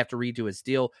probably have to redo his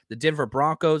deal. The Denver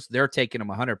Broncos, they're taking him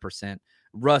 100%.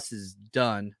 Russ is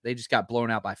done. They just got blown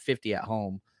out by 50 at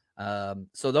home.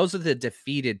 So those are the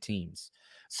defeated teams.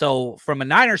 So from a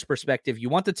Niners perspective, you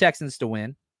want the Texans to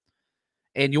win,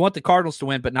 and you want the Cardinals to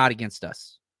win, but not against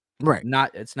us. Right.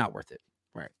 It's not worth it.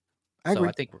 Right. I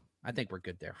think we're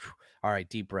good there. All right,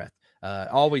 deep breath.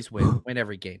 Always win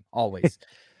every game. Always.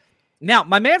 Now,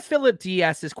 my man Philip D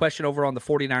asked this question over on the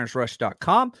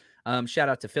 49ersrush.com. Shout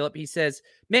out to Philip. He says,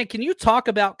 man, can you talk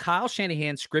about Kyle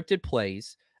Shanahan's scripted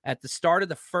plays at the start of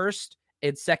the first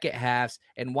and second halves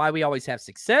and why we always have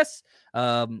success?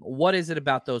 What is it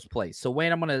about those plays? So,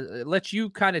 Wayne, I'm going to let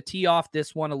you kind of tee off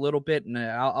this one a little bit, and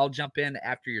I'll jump in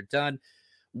after you're done.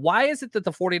 Why is it that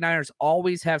the 49ers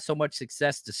always have so much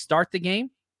success to start the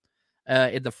game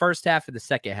in the first half and the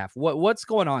second half? What's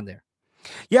going on there?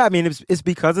 Yeah, I mean, it's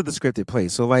because of the scripted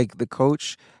plays. So, like, the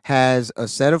coach has a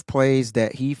set of plays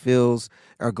that he feels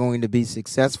are going to be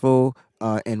successful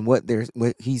and what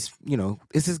he's,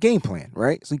 it's his game plan,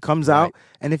 right? So he comes out,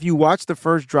 and if you watch the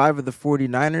first drive of the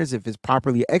 49ers, if it's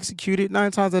properly executed, 9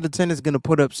 times out of 10 is going to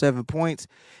put up 7 points.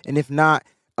 And if not,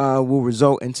 will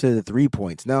result into the 3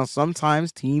 points. Now,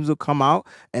 sometimes teams will come out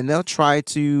and they'll try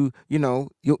to,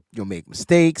 you'll make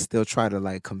mistakes. They'll try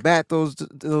to combat those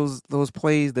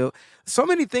plays. So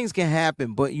many things can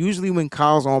happen, but usually when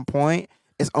Kyle's on point,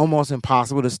 it's almost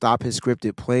impossible to stop his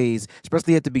scripted plays,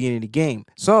 especially at the beginning of the game.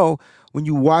 So when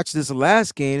you watch this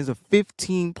last game, it's a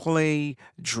 15-play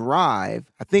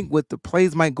drive. I think the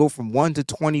plays might go from 1 to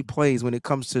 20 plays when it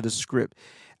comes to the script.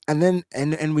 And then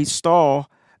and we stall,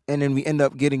 and then we end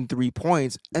up getting 3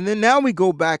 points. And then now we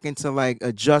go back into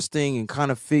adjusting and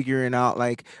kind of figuring out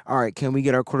all right, can we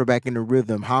get our quarterback in the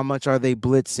rhythm? How much are they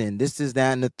blitzing? This is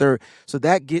that and the third. So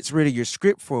that gets rid of your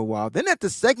script for a while. Then at the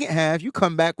second half, you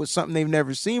come back with something they've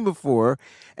never seen before,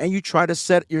 and you try to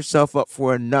set yourself up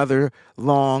for another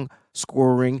long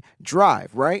scoring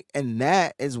drive, right? And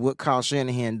that is what Kyle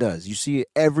Shanahan does. You see it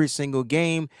every single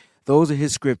game. Those are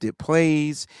his scripted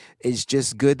plays. It's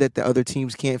just good that the other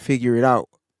teams can't figure it out.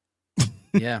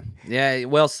 Yeah,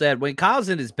 well said. When Kyle's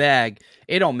in his bag,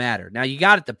 it don't matter. Now, you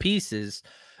got it the pieces,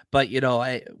 but,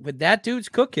 when that dude's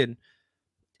cooking,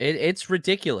 it's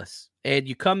ridiculous. And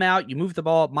you come out, you move the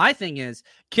ball. My thing is,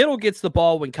 Kittle gets the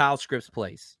ball when Kyle Scripps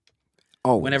plays.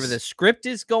 Always. Whenever the script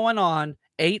is going on,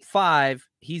 8-5,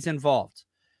 he's involved.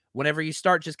 Whenever you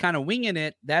start just kind of winging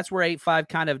it, that's where 8-5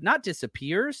 kind of not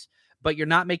disappears, but you're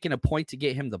not making a point to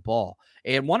get him the ball.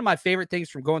 And one of my favorite things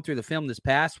from going through the film this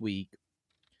past week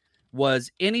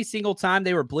was any single time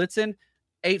they were blitzing,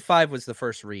 8-5 was the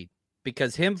first read,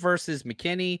 because him versus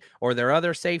McKinney or their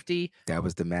other safety. That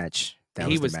was the match.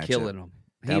 He was killing them.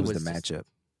 That was the matchup.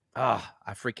 I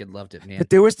freaking loved it, man. But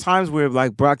there was times where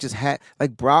Brock just had I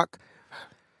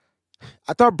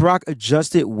thought Brock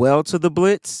adjusted well to the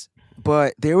blitz,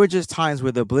 but there were just times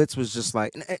where the blitz was just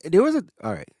there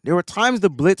were times the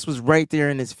blitz was right there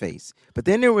in his face. But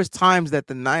then there was times that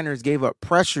the Niners gave up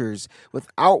pressures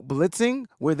without blitzing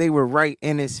where they were right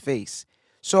in his face.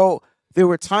 So there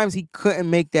were times he couldn't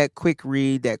make that quick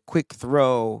read, that quick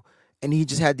throw, and he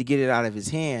just had to get it out of his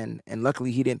hand. And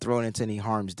luckily he didn't throw it into any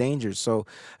harm's danger. So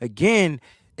again,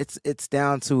 it's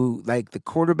down to the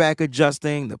quarterback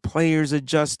adjusting, the players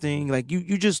adjusting.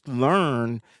 You just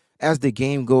learn as the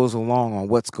game goes along on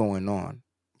what's going on.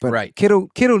 But right.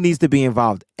 Kittle needs to be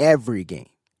involved every game.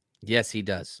 Yes, he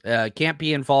does. Can't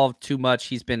be involved too much.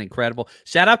 He's been incredible.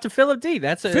 Shout out to Philip D. He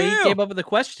came up with a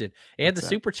question and the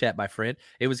super chat, my friend.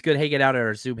 It was good hanging out at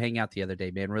our Zoom hangout the other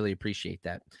day, man. Really appreciate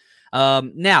that.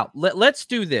 Now, let's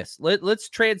do this. Let's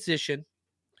transition.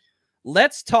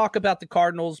 Let's talk about the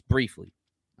Cardinals briefly,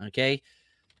 okay?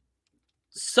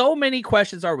 So many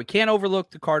questions we can't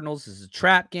overlook the Cardinals. This is a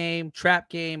trap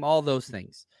game, all those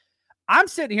things. I'm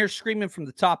sitting here screaming from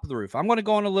the top of the roof. I'm going to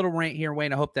go on a little rant here,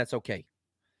 Wayne. I hope that's okay.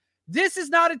 This is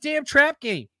not a damn trap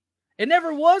game. It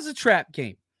never was a trap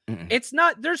game. Mm-mm. It's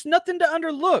not. There's nothing to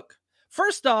underlook.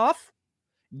 First off,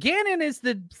 Gannon is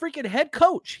the freaking head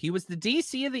coach. He was the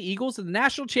DC of the Eagles in the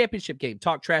national championship game.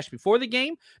 Talk trash before the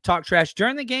game, talk trash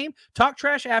during the game, talk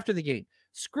trash after the game.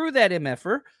 Screw that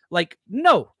MFer. Like,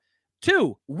 no.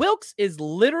 2, Wilks is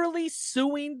literally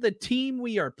suing the team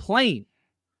we are playing.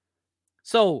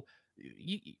 So,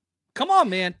 come on,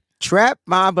 man. Trap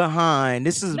my behind.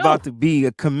 This is about to be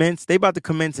they about to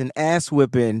commence an ass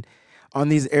whipping on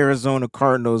these Arizona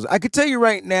Cardinals. I could tell you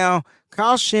right now,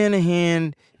 Kyle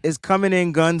Shanahan is coming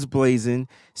in guns blazing.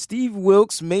 Steve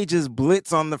Wilks may just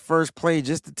blitz on the first play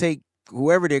just to take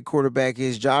whoever their quarterback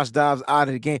is, Josh Dobbs, out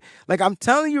of the game. Like, I'm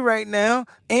telling you right now,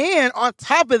 and on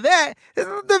top of that, it's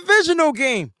a divisional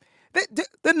game.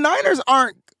 The Niners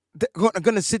aren't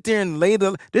going to sit there and lay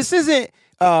the. This isn't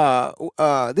Sean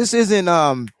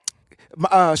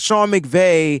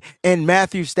McVay and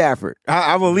Matthew Stafford.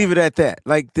 I will leave it at that.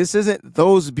 Like, this isn't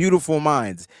those beautiful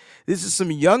minds. This is some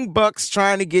young bucks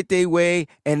trying to get their way,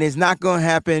 and it's not going to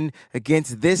happen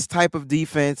against this type of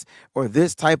defense or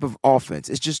this type of offense.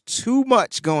 It's just too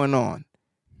much going on.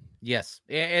 Yes,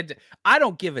 and I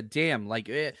don't give a damn. Like,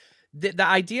 the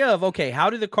idea of, okay, how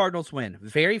do the Cardinals win?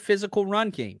 Very physical run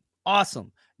game.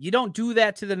 Awesome. You don't do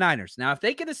that to the Niners. Now, if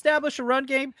they can establish a run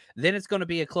game, then it's going to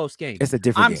be a close game. It's a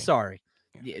different game. I'm sorry.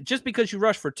 Just because you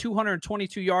rush for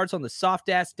 222 yards on the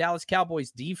soft-ass Dallas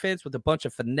Cowboys defense with a bunch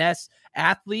of finesse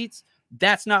athletes,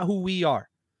 that's not who we are.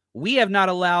 We have not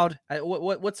allowed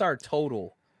what's our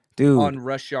total on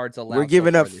rush yards allowed? We're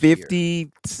giving up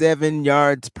 57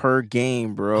 yards per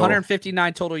game, bro.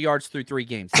 159 total yards through 3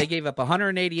 games. They gave up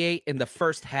 188 in the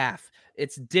first half.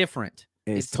 It's different.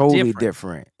 It's totally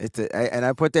different. And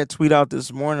I put that tweet out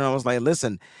this morning. I was like,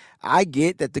 listen, I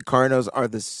get that the Cardinals are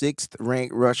the 6th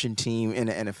ranked rushing team in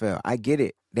the NFL. I get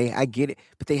it. I get it.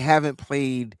 But they haven't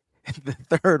played the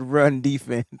 3rd run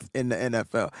defense in the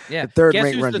NFL. Yeah. The 3rd guess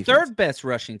ranked who's run the defense. 3rd best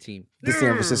rushing team? The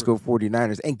San Francisco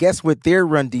 49ers. And guess what their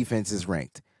run defense is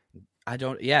ranked?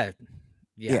 Yeah.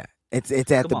 It's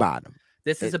at the bottom.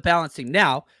 This is a balancing.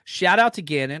 Now, shout out to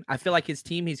Gannon. I feel like his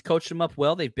team, he's coached them up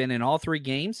well. They've been in all 3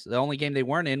 games. The only game they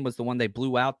weren't in was the one they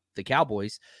blew out the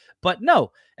Cowboys. But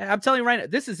no, I'm telling you right now,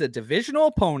 this is a divisional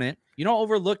opponent. You don't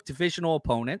overlook divisional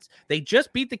opponents. They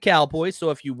just beat the Cowboys.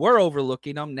 So if you were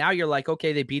overlooking them, now you're like,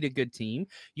 okay, they beat a good team.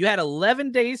 You had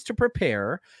 11 days to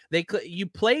prepare. You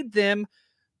played them.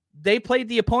 They played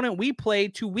the opponent we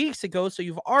played 2 weeks ago, so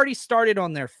you've already started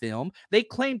on their film. They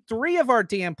claimed 3 of our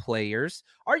damn players.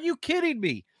 Are you kidding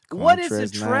me? What is a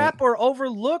trap or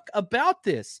overlook about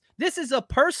this? This is a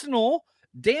personal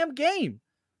damn game.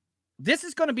 This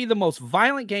is going to be the most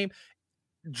violent game.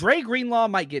 Dre Greenlaw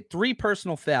might get 3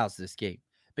 personal fouls this game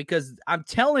because I'm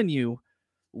telling you,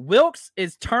 Wilks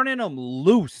is turning them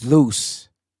loose.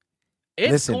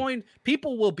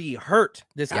 People will be hurt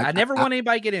this game. I never want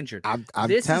anybody to get injured.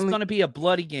 This is going to be a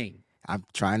bloody game. I'm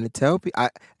trying to tell people.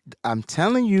 I'm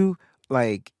telling you,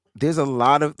 like, there's a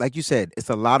lot of, like you said, it's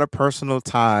a lot of personal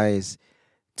ties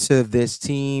to this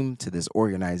team, to this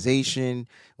organization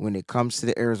when it comes to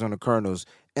the Arizona Cardinals.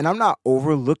 And I'm not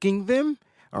overlooking them,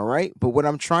 all right? But what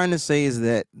I'm trying to say is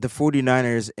that the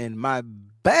 49ers, in my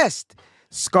best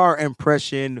Scar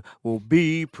impression, will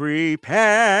be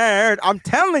prepared. I'm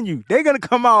telling you, they're going to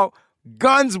come out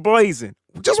guns blazing.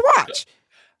 Just watch.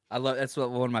 That's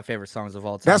one of my favorite songs of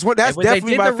all time. That's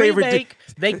definitely my favorite. Remake,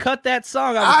 they cut that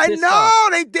song. I know.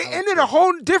 They ended a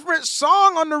whole different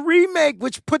song on the remake,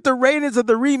 which put the ratings of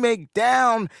the remake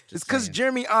down. It's because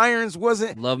Jeremy Irons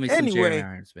wasn't. Love me some Jeremy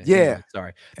Irons, man. Yeah. Anyway,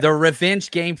 sorry. The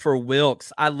revenge game for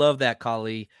Wilks. I love that,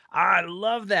 Kali.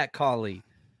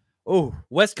 Oh,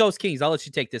 West Coast Kings. I'll let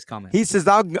you take this comment. He says,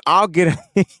 I'll get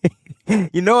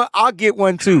you know what? I'll get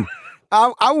one too.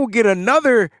 I will get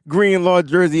another Greenlaw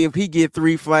jersey if he get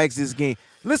 3 flags this game.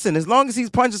 Listen, as long as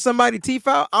he's punching somebody teeth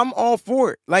out, I'm all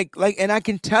for it. Like, and I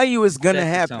can tell you it's gonna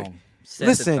happen.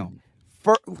 Listen,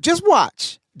 just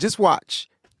watch.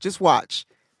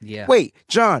 Yeah. Wait,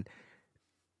 John,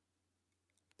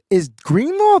 is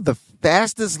Greenlaw the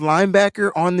fastest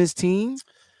linebacker on this team?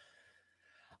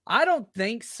 I don't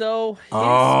think so.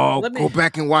 Go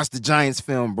back and watch the Giants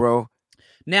film, bro.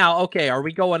 Now, okay, are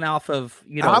we going off of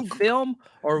film,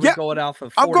 or are we going off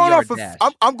of 40-yard dash?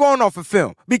 I'm going off of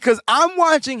film because I'm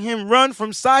watching him run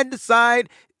from side to side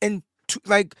and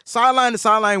like sideline to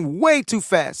sideline way too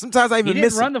fast. Sometimes I even miss. He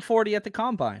didn't run the 40 at the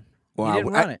combine. Wow, he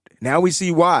didn't run it. Now we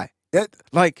see why.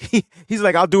 He's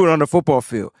like, I'll do it on the football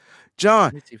field. John,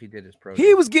 let me see if he did his pro.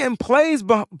 He was getting plays,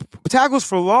 tackles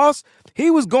for loss.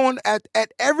 He was going at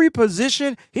every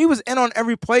position. He was in on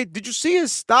every play. Did you see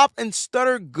his stop and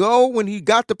stutter go when he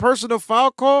got the personal foul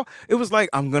call? It was like,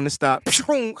 I'm going to stop.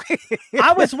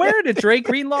 I was wearing a Dre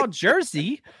Greenlaw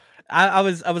jersey. I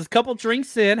was a couple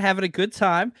drinks in, having a good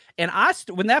time, and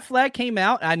when that flag came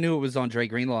out, I knew it was on Dre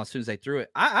Greenlaw as soon as they threw it.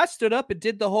 I stood up and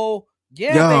did the whole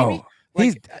baby.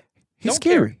 Like, he's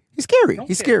scary. He's scary.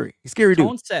 He's scary. He's scary dude.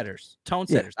 Tone setters.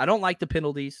 I don't like the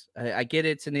penalties. I get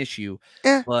it's an issue,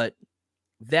 but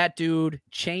that dude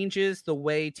changes the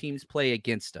way teams play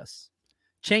against us.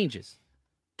 Changes.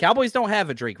 Cowboys don't have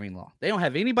a Dre Greenlaw. They don't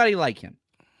have anybody like him.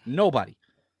 Nobody.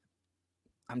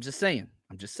 I'm just saying.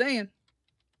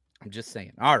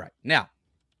 All right. Now,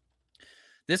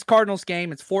 this Cardinals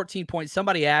game, it's 14 points.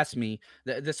 Somebody asked me,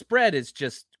 the spread is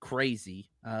just crazy.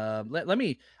 I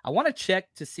want to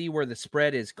check to see where the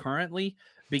spread is currently,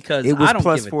 because it was I don't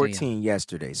plus give a 14 damn.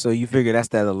 yesterday. So you figure that's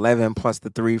that 11 plus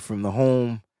the 3 from the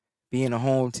home, being a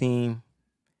home team.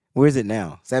 Where is it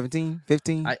now? 17,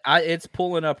 15? It's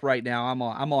pulling up right now. I'm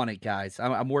on it, guys.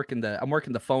 I'm working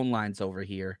the phone lines over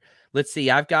here. Let's see.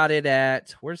 I've got it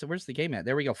at where's the game at?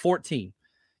 There we go. 14.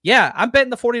 Yeah, I'm betting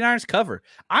the 49ers cover.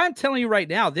 I'm telling you right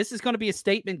now, this is going to be a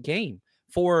statement game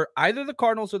for either the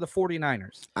Cardinals or the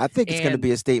 49ers. I think it's going to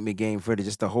be a statement game for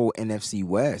just the whole NFC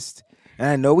West. And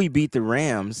I know we beat the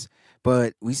Rams,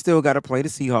 but we still got to play the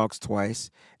Seahawks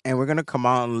twice. And we're going to come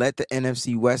out and let the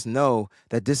NFC West know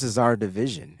that this is our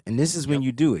division. And this is when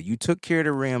you do it. You took care of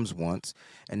the Rams once,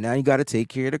 and now you got to take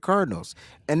care of the Cardinals.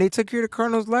 And they took care of the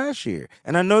Cardinals last year.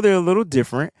 And I know they're a little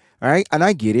different, all right? And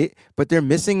I get it, but they're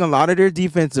missing a lot of their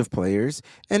defensive players,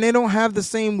 and they don't have the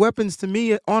same weapons to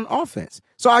me on offense.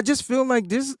 So I just feel like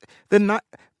the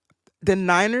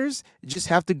Niners just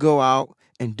have to go out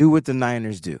and do what the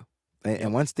Niners do.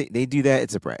 And once they do that,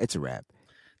 it's a wrap.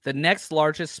 The next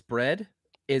largest spread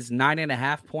is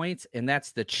 9.5 points, and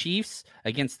that's the Chiefs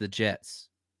against the Jets.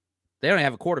 They don't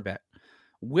have a quarterback.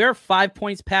 We're 5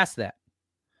 points past that.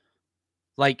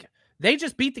 Like, they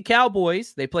just beat the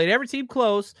Cowboys. They played every team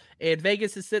close, and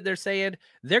Vegas is sitting there saying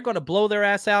they're going to blow their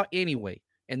ass out anyway.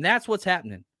 And that's what's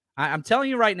happening. I'm telling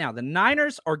you right now, the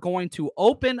Niners are going to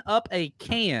open up a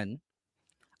can.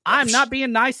 I'm not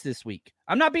being nice this week.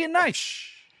 I'm not being nice.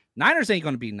 Niners ain't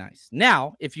going to be nice.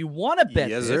 Now, if you want to bet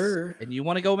this and you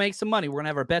want to go make some money, we're going to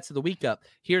have our bets of the week up.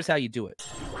 Here's how you do it.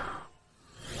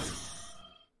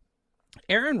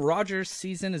 Aaron Rodgers'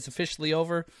 season is officially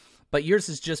over, but yours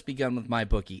has just begun with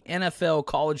MyBookie. NFL,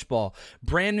 college ball,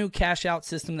 brand new cash out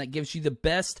system that gives you the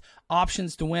best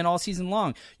options to win all season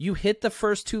long. You hit the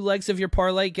first 2 legs of your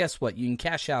parlay, guess what? You can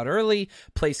cash out early,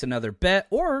 place another bet,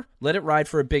 or let it ride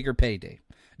for a bigger payday.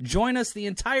 Join us the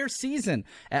entire season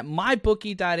at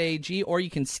mybookie.ag, or you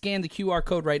can scan the QR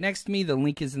code right next to me. The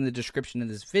link is in the description of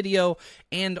this video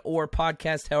and or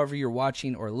podcast, however you're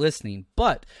watching or listening.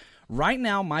 But right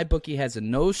now, MyBookie has a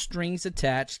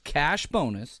no-strings-attached cash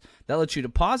bonus that lets you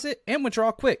deposit and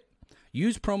withdraw quick.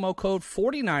 Use promo code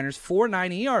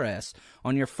 49ers49ERS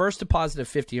on your first deposit of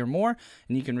 $50 or more,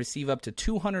 and you can receive up to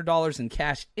 $200 in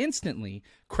cash instantly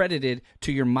credited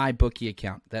to your MyBookie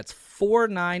account. That's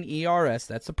 49ERS,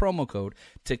 that's the promo code,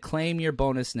 to claim your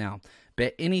bonus now.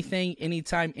 Bet anything,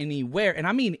 anytime, anywhere, and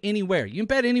I mean anywhere. You can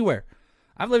bet anywhere.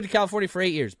 I've lived in California for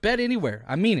 8 years. Bet anywhere.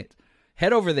 I mean it.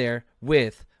 Head over there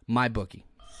with MyBookie.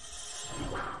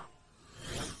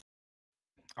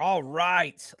 All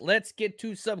right, let's get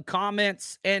to some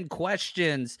comments and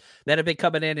questions that have been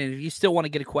coming in. And if you still want to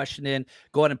get a question in,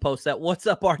 go ahead and post that. What's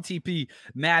up, RTP?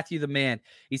 Matthew the man.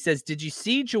 He says, did you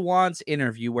see Juwan's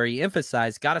interview where he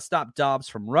emphasized got to stop Dobbs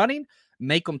from running,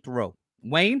 make him throw?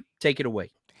 Wayne, take it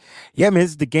away. Yeah, man,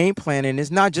 it's the game plan, and it's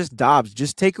not just Dobbs.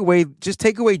 Just take away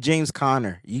James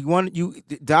Conner.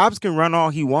 Dobbs can run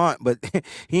all he want, but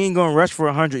he ain't gonna rush for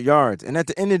 100 yards. And at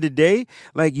the end of the day,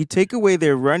 like, you take away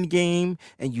their run game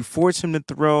and you force him to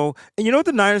throw. And you know what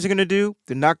the Niners are gonna do?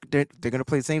 They're gonna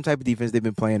play the same type of defense they've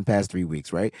been playing the past 3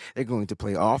 weeks, right? They're going to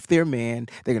play off their man.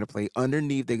 They're gonna play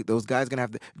underneath. Those guys gonna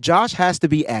have to. Josh has to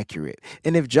be accurate,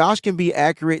 and if Josh can be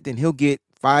accurate, then he'll get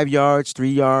 5 yards, 3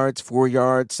 yards, 4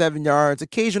 yards, 7 yards,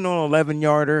 occasional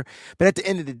 11-yarder. But at the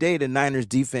end of the day, the Niners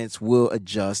defense will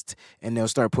adjust and they'll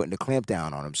start putting the clamp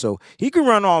down on him. So he can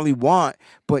run all he want,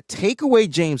 but take away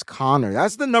James Conner.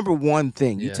 That's the number one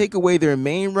thing. You take away their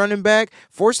main running back,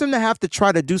 force them to have to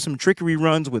try to do some trickery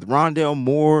runs with Rondale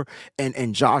Moore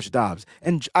and Josh Dobbs.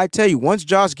 And I tell you, once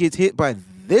Josh gets hit by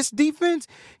this defense,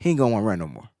 he ain't going to want to run no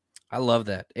more. I love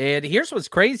that. And here's what's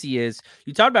crazy is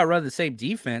you talked about running the same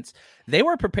defense. They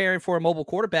were preparing for a mobile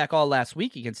quarterback all last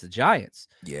week against the Giants.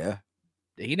 Yeah.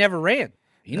 He never ran.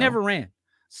 Never ran.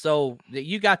 So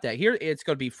you got that. Here it's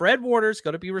going to be Fred Warner's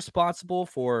going to be responsible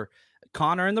for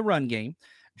Conner in the run game.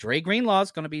 Dre Greenlaw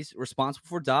is going to be responsible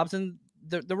for Dobbs in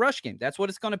the rush game. That's what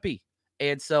it's going to be.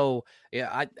 And so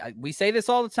we say this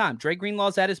all the time. Dre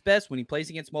Greenlaw's at his best when he plays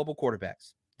against mobile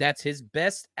quarterbacks. That's his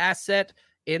best asset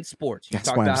in sports. You That's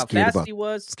talked why about I'm how scared fast he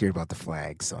was. Scared about the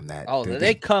flags on that. Oh,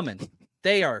 they coming.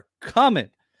 They are coming.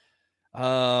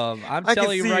 I'm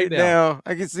telling you right now.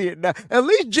 I can see it now. At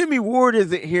least Jimmy Ward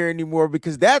isn't here anymore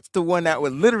because that's the one that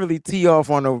would literally tee off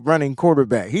on a running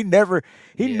quarterback. He never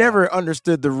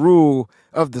understood the rule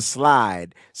of the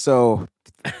slide. So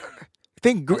I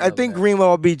think Greenlaw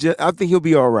will be I think he'll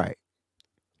be all right.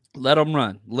 Let them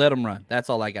run. Let them run. That's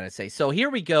all I got to say. So here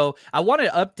we go. I want to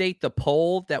update the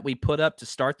poll that we put up to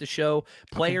start the show.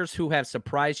 Players who have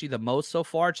surprised you the most so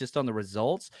far, just on the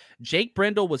results. Jake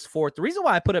Brendel was 4th. The reason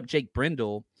why I put up Jake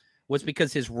Brendel was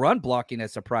because his run blocking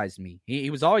has surprised me. He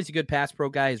was always a good pass pro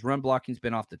guy. His run blocking's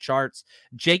been off the charts.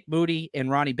 Jake Moody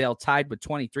and Ronnie Bell tied with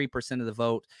 23% of the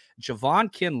vote. Javon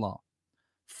Kinlaw,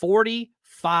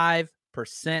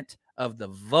 45% of the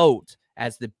vote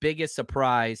as the biggest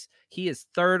surprise. He is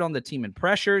 3rd on the team in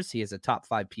pressures. He has a top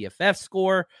 5 PFF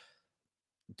score.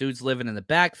 Dude's living in the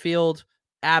backfield.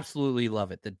 Absolutely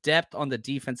love it. The depth on the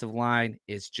defensive line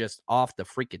is just off the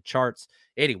freaking charts.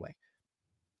 Anyway,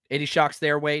 any shocks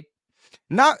there, Wade?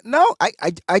 No,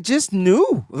 I just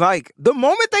knew. Like, the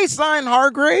moment they signed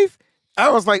Hargrave,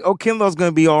 I was like, oh, Kinlaw's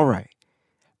going to be all right.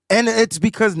 And it's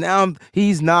because now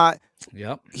he's not.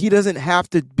 Yep. He doesn't have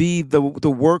to be the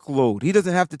workload. He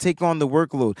doesn't have to take on the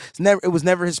workload. It was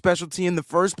never his specialty in the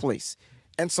first place.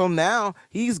 And so now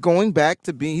he's going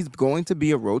to be a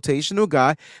rotational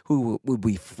guy who will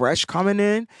be fresh coming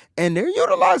in, and they're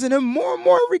utilizing him more and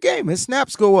more every game. His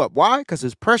snaps go up. Why? Because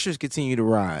his pressures continue to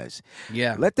rise.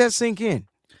 Yeah. Let that sink in.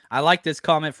 I like this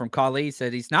comment from Kali. He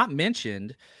said he's not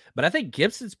mentioned, but I think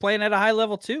Gibson's playing at a high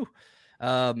level too.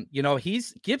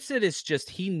 Gibson is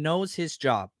just, he knows his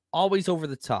job. Always over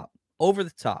the top,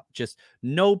 just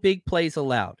no big plays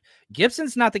allowed.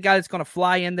 Gibson's not the guy that's going to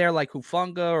fly in there like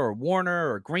Hufanga or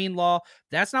Warner or Greenlaw.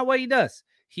 That's not what he does.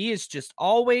 He is just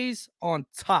always on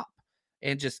top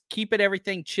and just keeping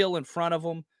everything chill in front of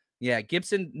him. Yeah,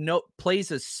 Gibson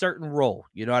plays a certain role.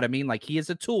 You know what I mean? Like, he is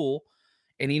a tool,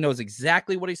 and he knows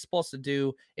exactly what he's supposed to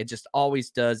do. It just always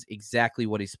does exactly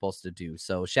what he's supposed to do.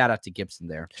 So shout out to Gibson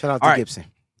there. Shout out to Gibson.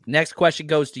 Next question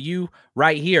goes to you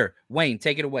right here. Wayne,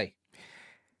 take it away.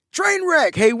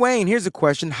 Trainwreck. Hey, Wayne, here's a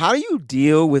question. How do you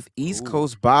deal with East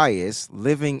Coast bias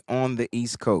living on the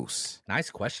East Coast?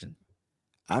 Nice question.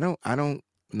 I don't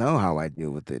know how I deal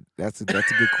with it. That's a good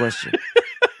question.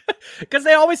 Because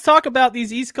they always talk about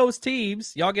these East Coast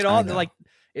teams. Y'all get all like,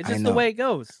 it's just the way it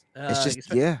goes. It's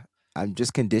just, I'm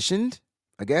just conditioned,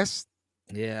 I guess.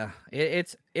 Yeah,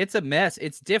 it's a mess.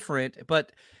 It's different,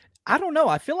 but I don't know.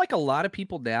 I feel like a lot of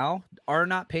people now are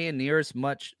not paying near as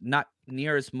much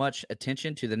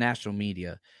attention to the national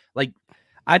media. Like,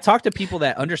 I talk to people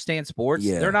that understand sports.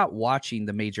 Yeah. They're not watching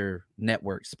the major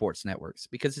sports networks,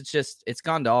 because it's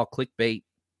gone to all clickbait.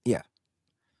 Yeah.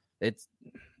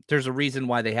 There's a reason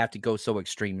why they have to go so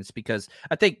extreme. It's because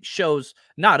I think shows,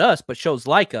 not us, but shows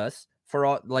like us, for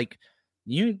all, like,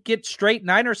 you get straight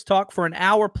Niners talk for an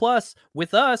hour plus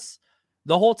with us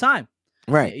the whole time.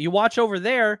 Right. You watch over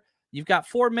there, you've got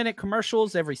 4-minute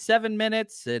commercials every 7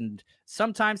 minutes, and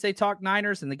sometimes they talk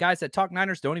Niners, and the guys that talk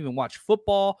Niners don't even watch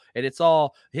football, and it's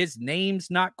all his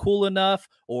name's not cool enough,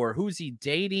 or who's he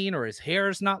dating, or his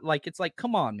hair's not, like, it's like,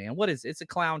 come on, man, it's a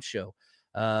clown show.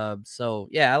 So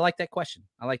yeah, I like that question.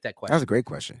 That was a great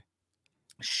question.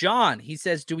 Sean, he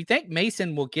says, do we think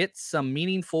Mason will get some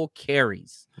meaningful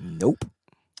carries? Nope.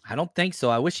 I don't think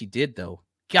so. I wish he did, though.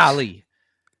 Golly,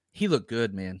 he looked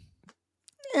good, man.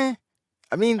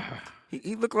 I mean,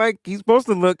 he looked like he's supposed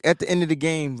to look at the end of the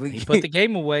game. He put the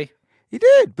game away. He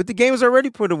did, but the game was already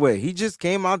put away. He just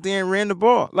came out there and ran the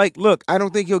ball. Like, look, I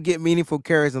don't think he'll get meaningful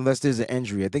carries unless there's an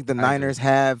injury. I think the Niners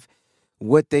have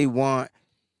what they want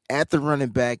at the running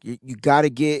back. You got to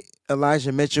get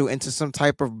Elijah Mitchell into some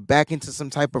type of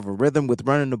a rhythm with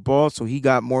running the ball, so he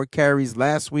got more carries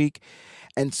last week.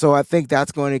 And so I think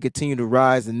that's going to continue to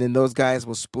rise, and then those guys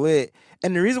will split.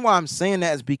 And the reason why I'm saying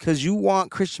that is because you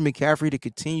want Christian McCaffrey to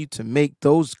continue to make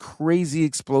those crazy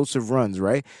explosive runs,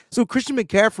 right? So Christian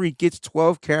McCaffrey gets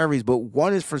 12 carries, but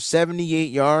one is for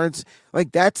 78 yards.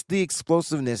 Like, that's the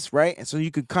explosiveness, right? And so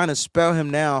you could kind of spell him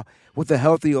now with a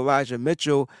healthy Elijah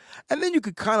Mitchell, and then you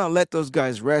could kind of let those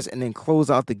guys rest and then close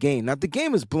out the game. Now, if the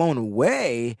game is blown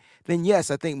away, then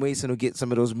yes, I think Mason will get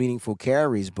some of those meaningful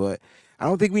carries, but I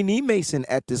don't think we need Mason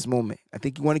at this moment. I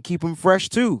think you want to keep him fresh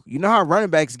too. You know how running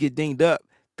backs get dinged up.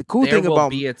 The cool thing about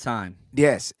be a time.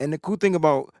 Yes, and the cool thing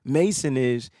about Mason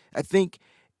is I think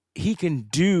he can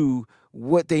do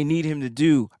what they need him to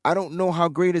do. I don't know how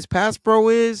great his pass pro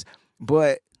is,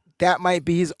 but that might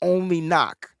be his only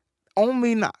knock.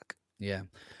 Only knock. Yeah.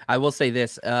 I will say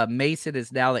this. Mason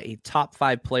is now a top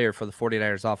 5 player for the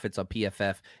 49ers offense on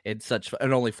PFF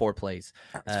in only 4 plays.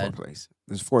 It's 4 plays.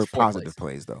 There's 4 positive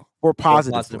plays, though. 4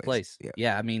 positive plays.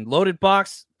 Yeah. I mean, loaded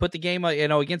box, put the game,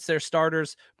 against their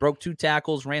starters, broke 2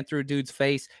 tackles, ran through a dude's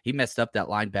face. He messed up that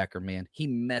linebacker, man. He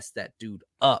messed that dude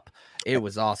up. It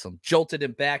was awesome. Jolted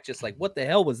him back, just like, what the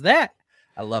hell was that?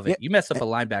 I love it. You mess up a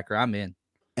linebacker, I'm in.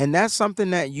 And that's something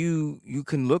that you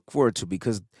can look forward to,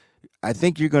 because I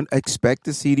think you're going to expect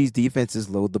to see these defenses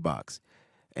load the box.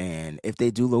 And if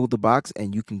they do load the box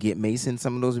and you can get Mason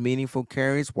some of those meaningful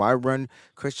carries, why run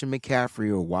Christian McCaffrey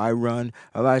or why run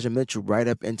Elijah Mitchell right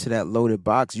up into that loaded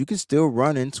box? You can still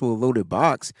run into a loaded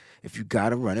box if you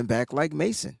got a running back like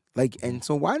Mason. And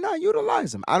so why not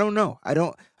utilize him? I don't know. I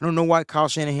don't know why Kyle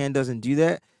Shanahan doesn't do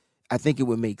that. I think it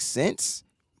would make sense,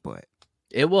 but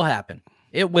it will happen.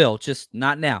 It will, just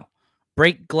not now.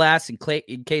 Break glass in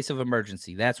case of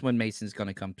emergency. That's when Mason's going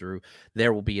to come through.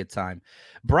 There will be a time.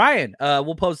 Brian,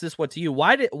 we'll pose this one to you.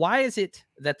 Why is it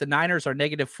that the Niners are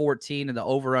 -14 and the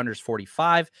over-under is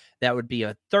 45? That would be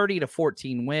a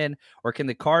 30-14 win. Or can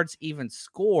the Cards even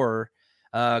score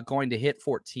going to hit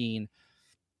 14?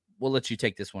 We'll let you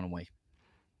take this one away.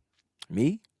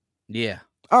 Me? Yeah.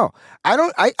 Oh,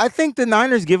 I think the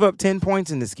Niners give up 10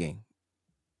 points in this game.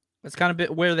 That's kind of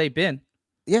where they've been.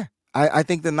 Yeah. I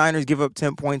think the Niners give up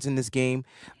 10 points in this game.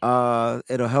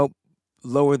 It'll help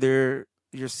lower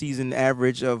your season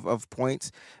average of points.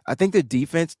 I think the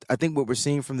defense, what we're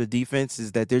seeing from the defense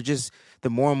is that they're just, the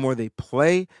more and more they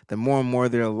play, the more and more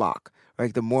they're locked.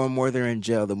 Right? The more and more they're in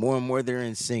gel, the more and more they're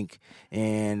in sync.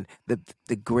 And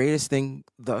the greatest thing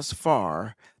thus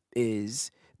far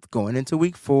is going into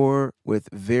week 4 with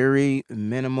very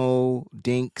minimal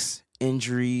dinks,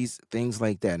 injuries, things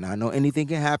like that. Now, I know anything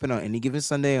can happen on any given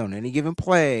Sunday, on any given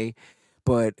play,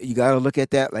 but you got to look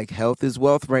at that like health is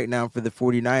wealth right now for the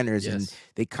 49ers. Yes. And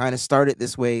they kind of started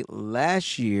this way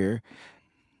last year.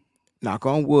 Knock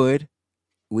on wood,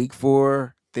 week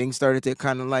 4, things started to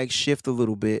kind of like shift a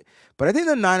little bit. But I think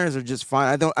the Niners are just fine.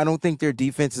 I don't think their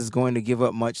defense is going to give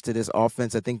up much to this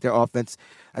offense. I think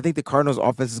the Cardinals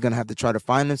offense is going to have to try to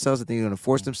find themselves. I think they're going to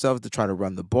force themselves to try to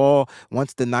run the ball.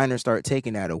 Once the Niners start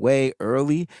taking that away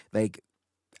early, I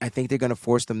think they're going to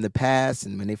force them to pass.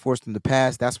 And when they force them to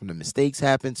pass, that's when the mistakes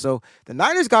happen. So the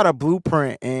Niners got a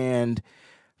blueprint, and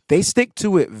they stick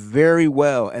to it very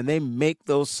well, and they make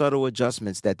those subtle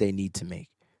adjustments that they need to make.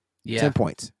 Yeah. 10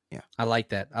 points. Yeah. I like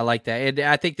that. And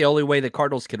I think the only way the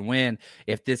Cardinals can win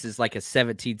if this is like a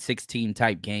 17-16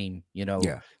 type game,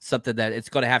 something that it's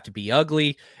going to have to be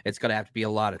ugly. It's going to have to be a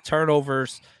lot of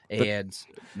turnovers, and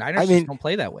Niners just don't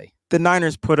play that way. The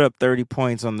Niners put up 30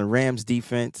 points on the Rams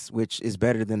defense, which is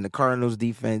better than the Cardinals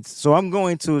defense. So I'm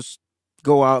going to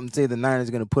go out and say the Niners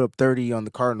are going to put up 30 on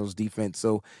the Cardinals defense.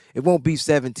 So it won't be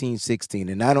 17-16,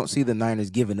 and I don't see the Niners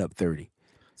giving up 30.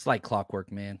 It's like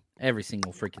clockwork, man. Every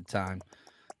single freaking time.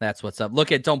 That's what's up.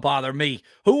 Look at Don't Bother Me.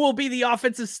 Who will be the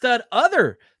offensive stud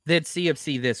other than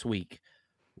CMC this week?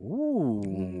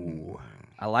 Ooh.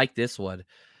 I like this one.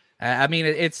 I mean,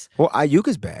 it's... Well, Ayuk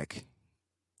is back.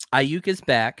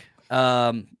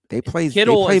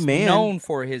 Kittle is known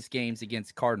for his games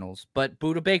against Cardinals, but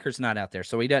Budda Baker's not out there,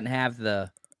 so he doesn't have the...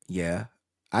 Yeah.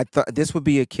 I thought this would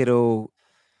be a Kittle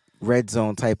red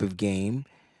zone type of game.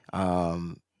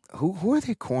 Who are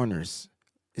their corners?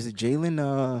 Is it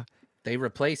Jalen? They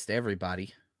replaced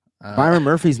everybody. Byron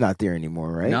Murphy's not there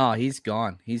anymore, right? No, he's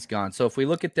gone. So if we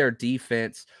look at their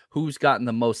defense, who's gotten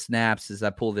the most snaps as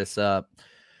I pull this up?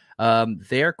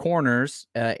 Their corners,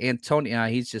 Antonio,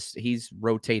 he's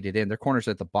rotated in. Their corners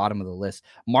are at the bottom of the list.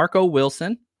 Marco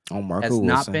Wilson has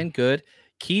not been good.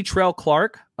 Keitrell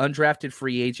Clark, undrafted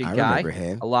free agent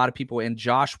guy. A lot of people, and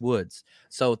Josh Woods.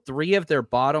 So 3 of their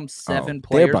bottom 7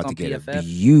 players they're about on to get PFF.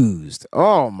 Abused.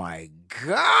 Oh my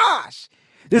gosh.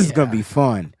 This is gonna be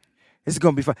fun. This is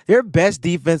gonna be fun. Their best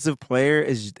defensive player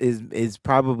is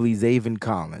probably Zaven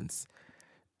Collins.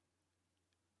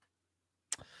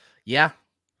 Yeah,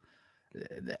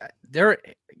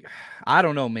 I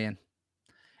don't know, man.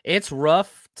 It's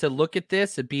rough to look at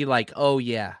this and be like, oh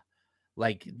yeah,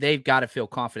 like they've got to feel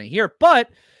confident here.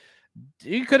 But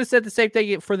you could have said the same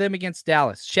thing for them against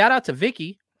Dallas. Shout out to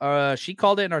Vicky. She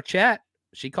called it in our chat.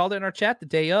 She the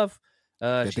day of.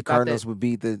 The Cardinals would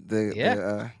beat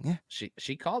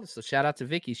She called us, so shout out to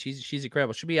Vicky. She's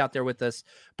incredible. She'll be out there with us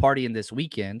partying this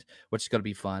weekend, which is going to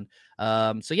be fun.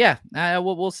 So yeah,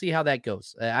 we'll see how that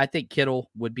goes. I think Kittle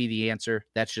would be the answer.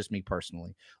 That's just me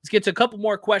personally. Let's get to a couple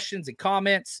more questions and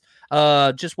comments.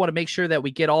 Just want to make sure that we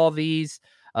get all these.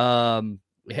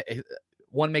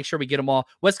 want to make sure we get them all.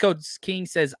 West Coast King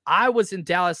says, I was in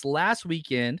Dallas last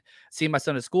weekend seeing my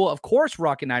son at school. Of course,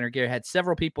 Rockin' Niner gear. Had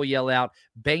several people yell out,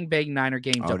 bang, bang, Niner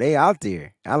game. Oh, they out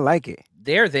there. I like it.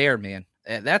 They're there, man.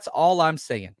 That's all I'm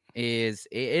saying is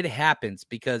it happens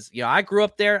because, I grew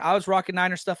up there. I was rocking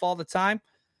Niner stuff all the time,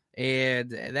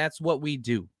 and that's what we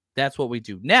do. That's what we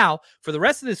do. Now, for the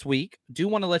rest of this week, do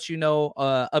want to let you know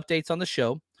updates on the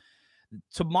show.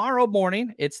 Tomorrow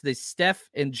morning, it's the Steph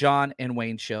and John and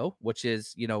Wayne show, which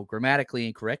is, grammatically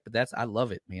incorrect, but I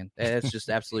love it, man. It's just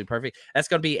absolutely perfect. That's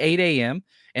going to be 8 a.m.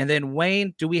 And then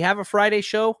Wayne, do we have a Friday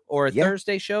show or a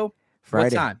Thursday show?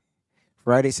 Friday. What time?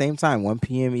 Friday, same time, 1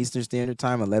 p.m. Eastern Standard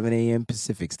Time, 11 a.m.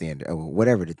 Pacific Standard, or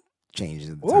whatever the change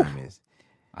of the time is.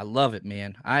 I love it,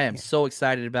 man. I am so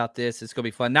excited about this. It's going to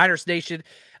be fun. Niners Nation.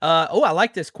 I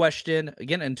like this question.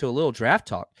 Again, into a little draft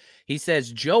talk. He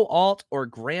says, Joe Alt or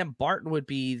Graham Barton would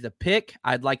be the pick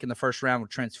I'd like in the first round with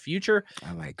Trent's future.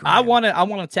 I like Graham. I want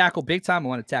to tackle big time. I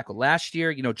want to tackle last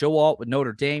year. Joe Alt with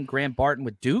Notre Dame, Graham Barton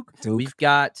with Duke. We've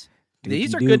got,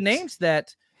 these are good names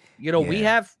that, we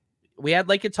have. We had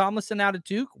Laken Tomlinson out of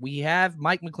Duke. We have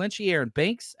Mike McGlinchey, Aaron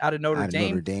Banks out of Notre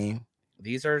Dame.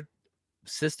 These are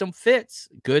system fits.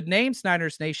 Good names,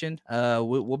 Niners Nation.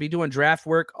 We'll be doing draft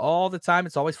work all the time.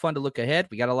 It's always fun to look ahead.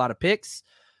 We got a lot of picks.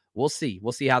 We'll see.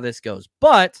 We'll see how this goes.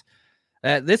 But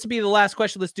this will be the last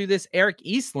question. Let's do this. Eric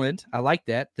Eastland. I like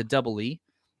that. The double E.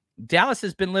 Dallas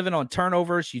has been living on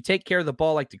turnovers. You take care of the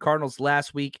ball like the Cardinals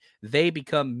last week, they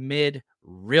become mid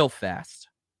real fast.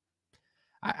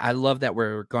 I love that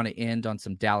we're going to end on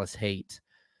some Dallas hate.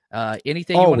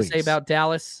 Anything you want to say about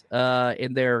Dallas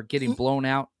and they're getting blown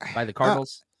out by the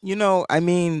Cardinals?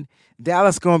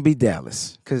 Dallas going to be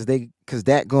Dallas because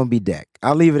that going to be Dak.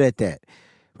 I'll leave it at that.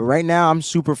 But right now, I'm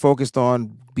super focused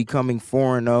on becoming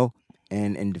 4-0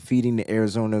 and defeating the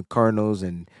Arizona Cardinals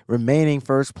and remaining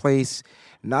first place,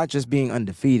 not just being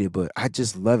undefeated, but I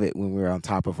just love it when we're on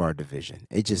top of our division.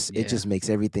 It just makes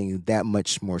everything that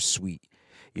much more sweet.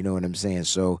 You know what I'm saying?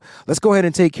 So let's go ahead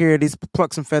and take care of these,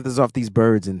 pluck some feathers off these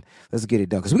birds, and let's get it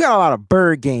done. Because we got a lot of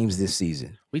bird games this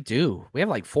season. We do. We have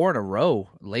like 4 in a row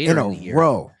later in the year.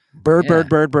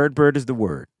 Bird is the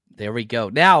word. There we go.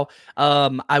 Now,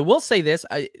 I will say this.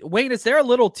 Wayne, is there a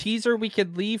little teaser we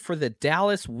could leave for the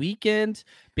Dallas weekend?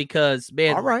 Because,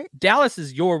 man, all right. Dallas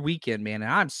is your weekend, man,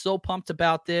 and I'm so pumped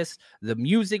about this. The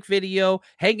music video,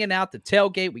 hanging out, the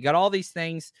tailgate. We got all these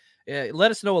things.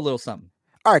 Let us know a little something.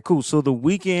 All right, cool. So the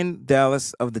weekend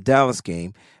of the Dallas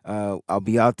game, I'll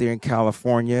be out there in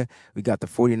California. We got the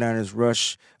 49ers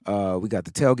Rush. We got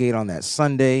the tailgate on that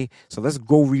Sunday. So let's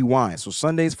go rewind. So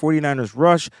Sunday's 49ers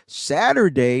Rush.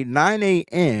 Saturday, 9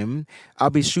 a.m., I'll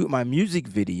be shooting my music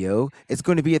video. It's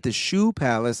going to be at the Shoe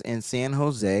Palace in San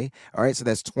Jose. All right, so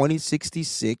that's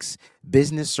 2066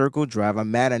 Business Circle Drive. I'm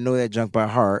mad I know that junk by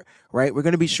heart, right? We're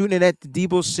going to be shooting it at the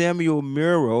Deebo Samuel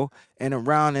mural and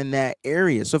around in that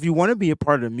area. So if you want to be a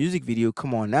part of the music video,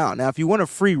 come on out. Now, if you want a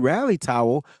free rally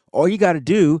towel, all you got to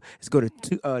do is go to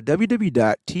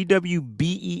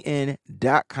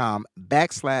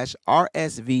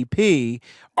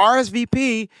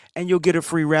www.twben.com/RSVP, and you'll get a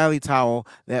free rally towel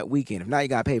that weekend. If not, you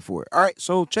got to pay for it. All right,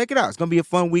 so check it out. It's going to be a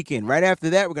fun weekend. Right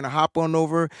after that, we're going to hop on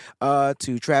over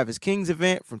to Travis King's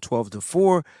event from 12 to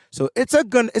 4. So it's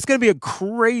going to be a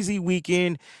crazy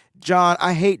weekend. John,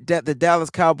 I hate the Dallas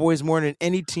Cowboys more than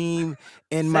any team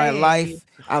in my life.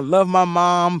 I love my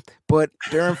mom, but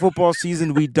during football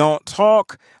season, we don't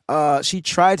talk. She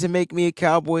tried to make me a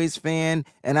Cowboys fan,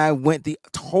 and I went the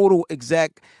total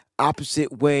exact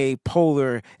opposite way,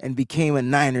 polar, and became a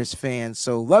Niners fan.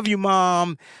 So love you,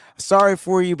 Mom. Sorry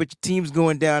for you, but your team's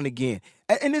going down again.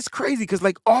 And it's crazy because,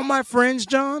 like, all my friends,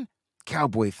 John,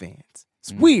 Cowboy fans.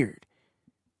 It's weird.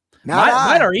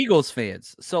 Mine are Eagles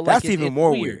fans. So like, that's even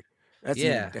more weird.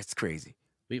 That's crazy.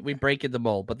 We break in the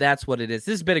mold, but that's what it is.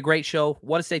 This has been a great show.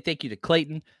 Want to say thank you to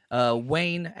Clayton,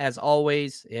 Wayne, as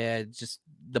always. Just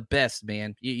the best,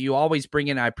 man. You always bring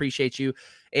in. I appreciate you,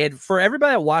 and for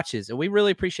everybody that watches, and we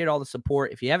really appreciate all the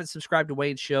support. If you haven't subscribed to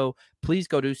Wayne's show, please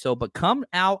go do so. But come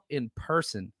out in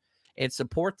person and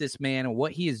support this man and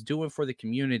what he is doing for the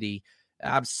community.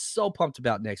 I'm so pumped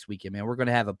about next weekend, man. We're going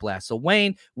to have a blast. So,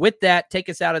 Wayne, with that, take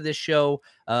us out of this show.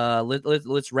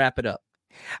 Let's wrap it up.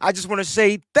 I just want to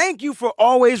say thank you for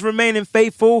always remaining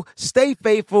faithful. Stay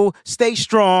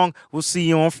strong. We'll see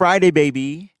you on Friday,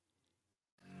 baby.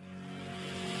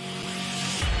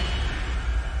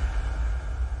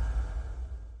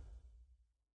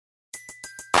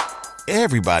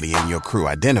 Everybody in your crew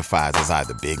identifies as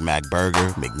either Big Mac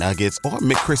Burger, McNuggets, or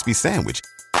McCrispy Sandwich.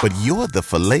 But you're the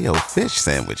Filet-O-Fish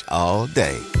Sandwich all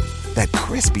day. That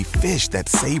crispy fish, that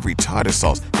savory tartar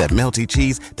sauce, that melty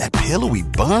cheese, that pillowy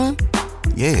bun.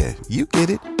 Yeah, you get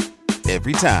it.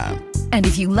 Every time. And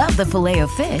if you love the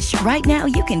Filet-O-Fish, right now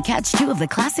you can catch 2 of the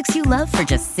classics you love for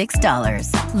just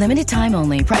 $6. Limited time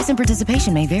only. Price and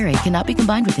participation may vary. Cannot be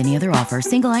combined with any other offer.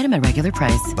 Single item at regular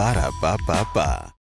price. Ba-da-ba-ba-ba.